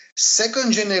the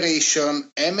second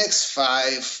generation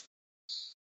MX-5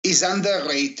 is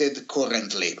underrated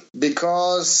currently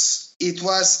because it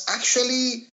was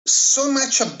actually so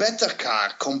much a better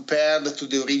car compared to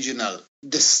the original.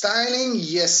 The styling,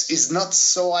 yes, is not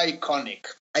so iconic.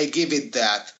 I give it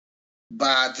that.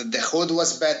 But the hood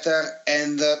was better,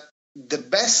 and the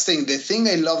best thing, the thing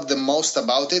I loved the most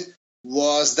about it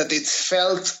was that it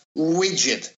felt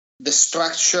rigid. The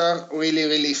structure really,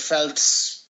 really felt,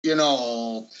 the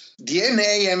NA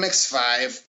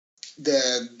MX-5,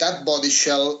 that body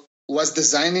shell was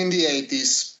designed in the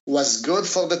 80s, was good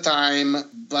for the time,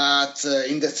 but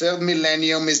in the third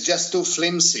millennium is just too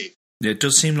flimsy. Yeah, it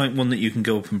does seem like one that you can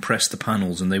go up and press the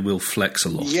panels and they will flex a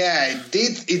lot. Yeah,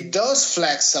 it does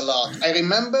flex a lot. I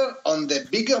remember on the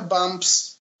bigger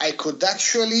bumps, I could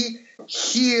actually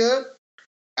hear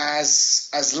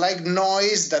as like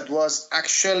noise that was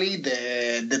actually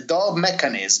the door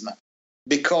mechanism,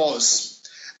 because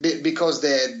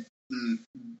the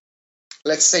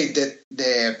let's say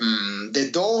the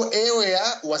door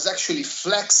area was actually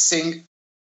flexing,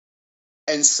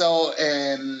 and so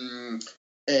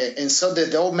the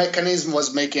door mechanism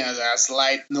was making a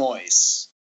slight noise.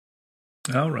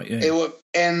 Oh, right, yeah. It was,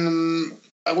 and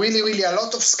really, really a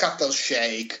lot of scuttle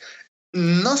shake.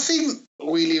 Nothing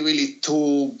really, really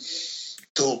too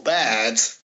bad.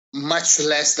 Much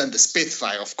less than the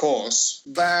Spitfire, of course.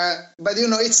 But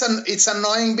it's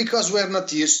annoying because we're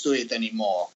not used to it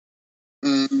anymore.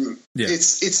 Yeah.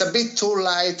 It's a bit too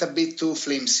light, a bit too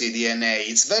flimsy. The NA.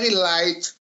 It's very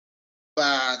light,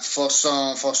 but for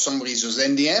some reasons.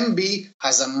 And the MB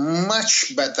has a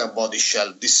much better body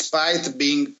shell, despite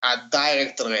being a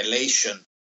direct relation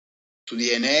to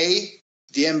the NA.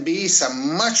 The MB is a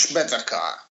much better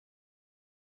car.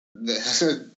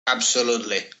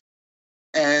 Absolutely.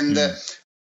 And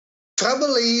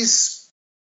trouble is,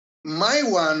 my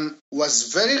one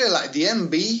was very reliable. The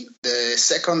MB, the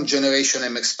second generation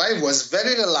MX-5, was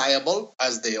very reliable,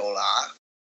 as they all are.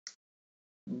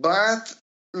 But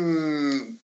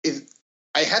I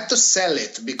had to sell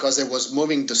it because I was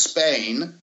moving to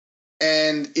Spain,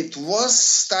 and it was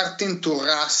starting to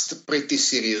rust pretty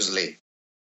seriously.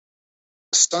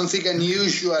 Something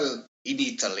unusual in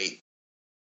Italy.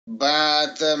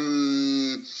 But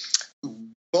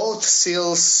both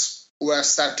seals were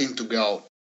starting to go.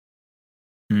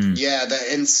 Yeah,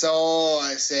 and so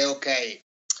I say, okay,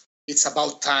 it's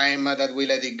about time that we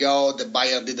let it go. The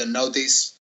buyer didn't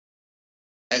notice.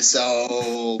 And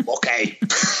so, okay.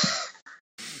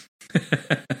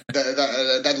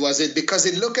 that was it, because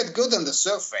it looked good on the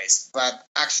surface, but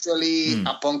actually,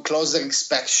 upon closer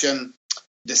inspection,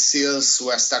 the seals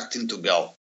were starting to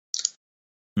go,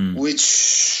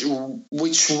 which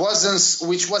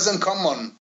wasn't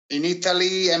common In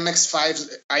Italy,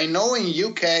 MX-5. I know in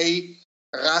UK,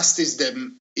 Rust is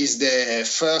the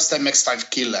first MX-5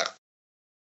 killer.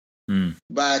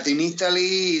 But in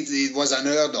Italy, it was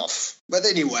unheard of. But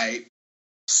anyway,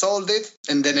 sold it,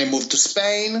 and then I moved to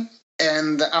Spain.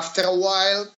 And after a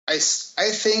while, I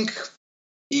think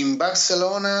in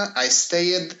Barcelona, I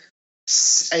resisted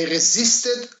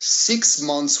 6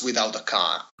 months without a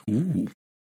car. Ooh.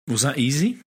 Was that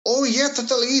easy? Oh, yeah,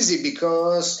 totally easy,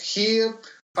 because here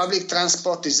public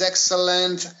transport is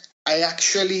excellent. I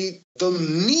actually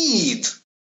don't need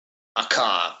a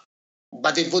car,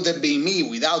 but it wouldn't be me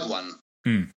without one.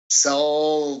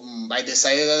 So I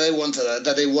decided that I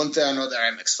wanted another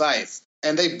MX-5.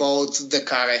 And I bought the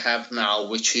car I have now,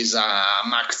 which is a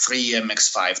Mark III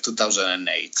MX-5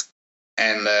 2008.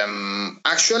 And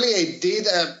actually,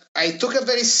 I took a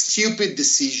very stupid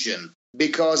decision,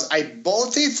 because I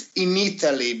bought it in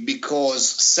Italy because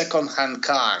second-hand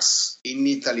cars in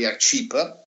Italy are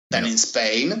cheaper than in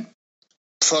Spain,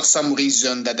 for some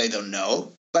reason that I don't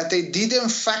know. But I didn't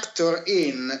factor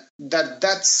in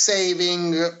that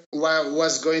saving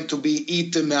was going to be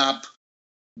eaten up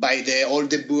by all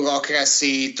the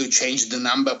bureaucracy to change the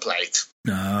number plate.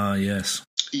 Ah, yes.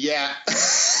 Yeah.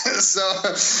 So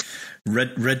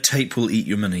red tape will eat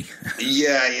your money.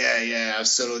 Yeah,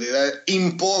 absolutely.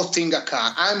 Importing a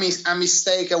car, another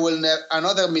mistake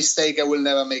I will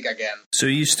never make again. So are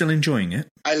you still enjoying it?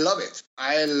 I love it.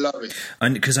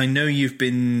 And because I know you've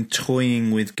been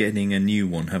toying with getting a new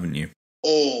one, haven't you?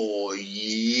 Oh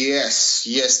yes.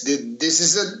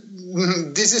 This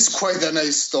is quite a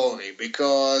nice story,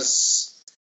 because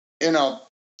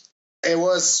I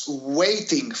was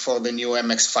waiting for the new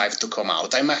MX-5 to come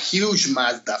out. I'm a huge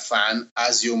Mazda fan,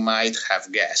 as you might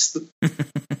have guessed.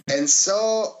 And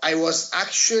so I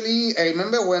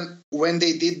remember when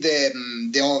they did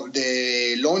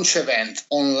the launch event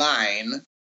online,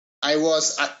 I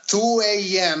was at 2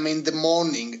 a.m. in the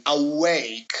morning,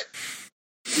 awake,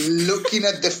 looking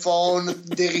at the phone,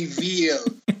 the reveal.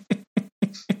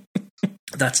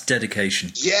 That's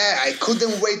dedication. Yeah, I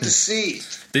couldn't wait to see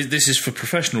it. This is for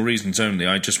professional reasons only.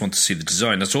 I just want to see the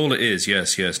design. That's all it is.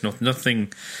 Yes.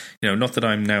 Nothing. Not that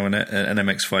I'm now an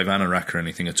MX-5 anorak or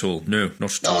anything at all. No,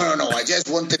 not at all. No. I just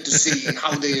wanted to see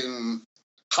how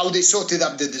they sorted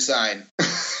up the design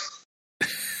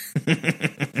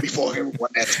before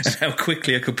everyone else. How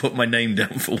quickly I could put my name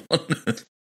down for one.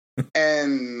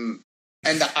 and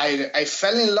I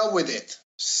fell in love with it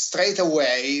straight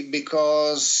away,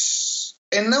 because.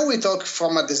 And now we talk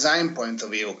from a design point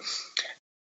of view.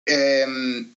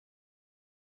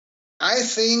 I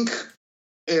think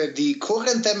the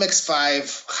current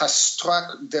MX-5 has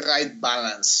struck the right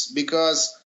balance,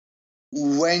 because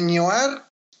when you are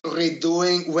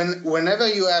whenever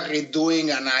you are redoing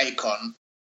an icon,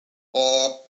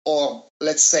 or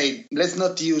let's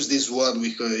not use this word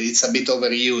because it's a bit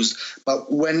overused,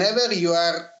 but whenever you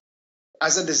are,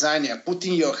 as a designer,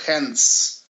 putting your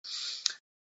hands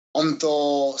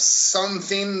onto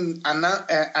something,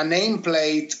 a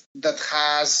nameplate that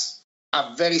has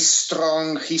a very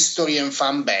strong history and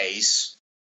fan base,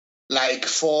 like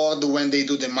Ford when they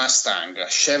do the Mustang,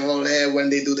 Chevrolet when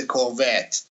they do the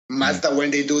Corvette, Mazda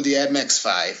when they do the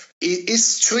MX-5. It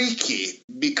is tricky,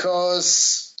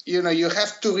 because you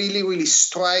have to really, really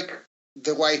strike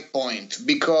the right point,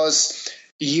 because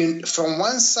from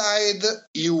one side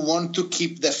you want to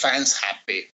keep the fans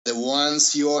happy, the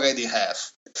ones you already have.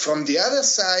 From the other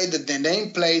side, the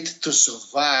nameplate, to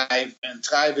survive and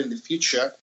thrive in the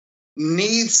future,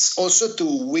 needs also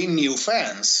to win new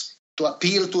fans, to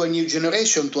appeal to a new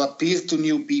generation, to appeal to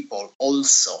new people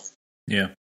also. Yeah.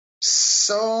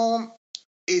 So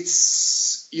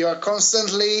you're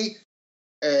constantly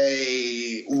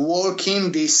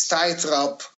walking this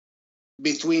tightrope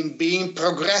between being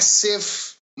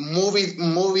progressive, move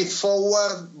it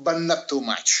forward, but not too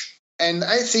much. And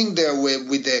I think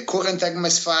with the current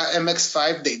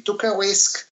MX-5, they took a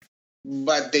risk,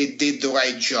 but they did the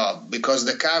right job, because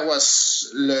the car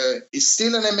is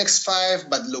still an MX-5,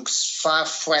 but looks far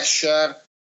fresher,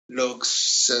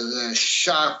 looks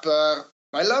sharper.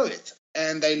 I love it.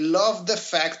 And I love the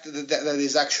fact that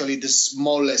is actually the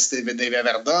smallest they've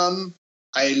ever done.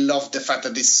 I love the fact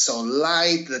that it's so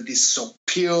light, that it's so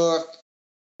pure.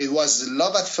 It was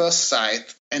love at first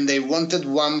sight, and they wanted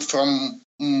one from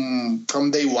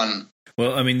day one.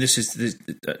 Well, I mean, this is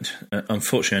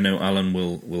unfortunately, I know Alan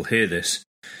will hear this,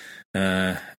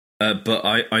 but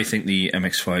I think the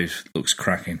MX-5 looks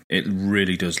cracking. It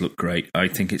really does look great. I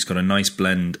think it's got a nice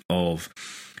blend of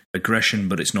aggression,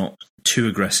 but it's not too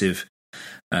aggressive.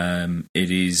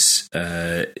 It is.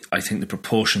 I think the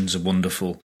proportions are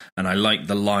wonderful. and I like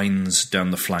the lines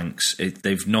down the flanks.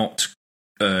 They've not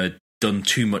done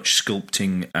too much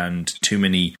sculpting and too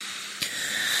many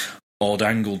odd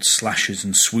angled slashes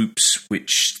and swoops,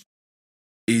 which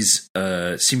is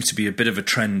seems to be a bit of a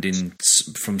trend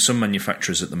from some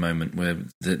manufacturers at the moment, where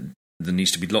there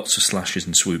needs to be lots of slashes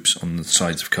and swoops on the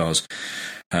sides of cars.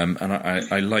 And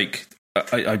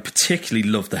I particularly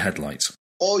love the headlights.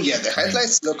 Oh yeah, the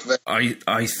headlights look very...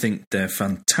 I think they're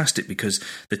fantastic because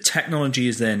the technology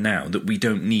is there now that we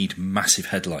don't need massive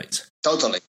headlights.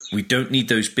 Totally. We don't need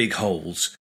those big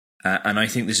holes. And I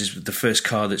think this is the first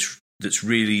car that's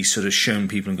really sort of shown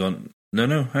people and gone,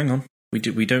 no, hang on. We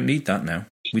don't need that now.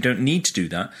 We don't need to do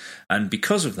that. And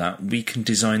because of that, we can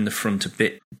design the front a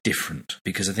bit different,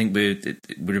 because I think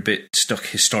we're a bit stuck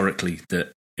historically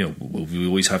that, you know, we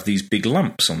always have these big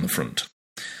lamps on the front.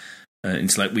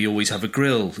 It's like we always have a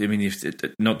grille. I mean,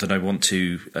 not that I want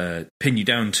to pin you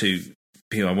down to,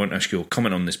 you know, I won't ask your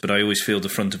comment on this, but I always feel the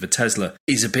front of a Tesla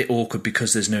is a bit awkward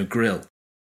because there's no grille.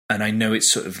 And I know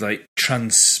it's sort of like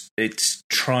it's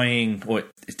trying, or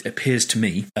it appears to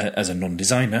me, as a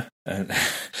non-designer,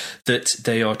 that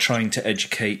they are trying to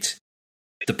educate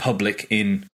the public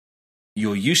in,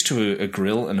 you're used to a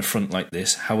grille and a front like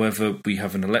this. However, we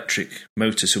have an electric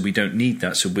motor, so we don't need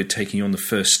that. So we're taking you on the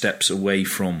first steps away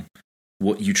from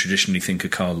what you traditionally think a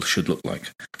car should look like.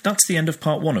 That's the end of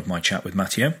part 1 of my chat with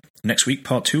Matteo. Next week,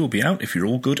 part 2 will be out if you're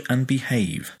all good and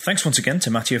behave. Thanks once again to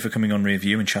Matteo for coming on Rear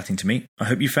View and chatting to me. I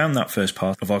hope you found that first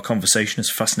part of our conversation as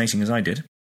fascinating as I did.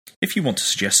 If you want to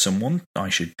suggest someone I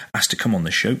should ask to come on the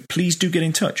show, please do get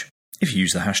in touch. If you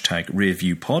use the hashtag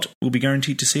RearViewPod, we'll be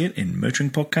guaranteed to see it in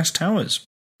Motoring Podcast Towers.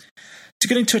 To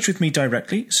get in touch with me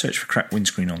directly, search for Crack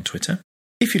Windscreen on Twitter.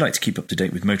 If you'd like to keep up to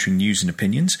date with motoring news and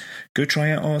opinions, go try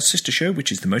out our sister show,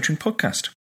 which is the Motoring Podcast.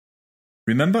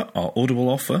 Remember our Audible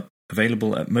offer,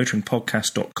 available at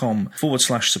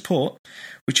motoringpodcast.com/support,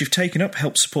 which you've taken up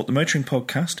helps support the Motoring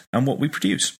Podcast and what we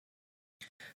produce.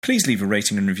 Please leave a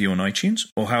rating and review on iTunes,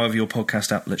 or however your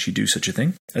podcast app lets you do such a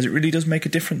thing, as it really does make a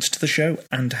difference to the show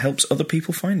and helps other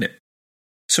people find it.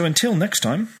 So until next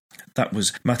time, that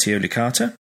was Matteo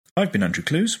Licata, I've been Andrew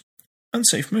Clues, and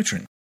safe motoring.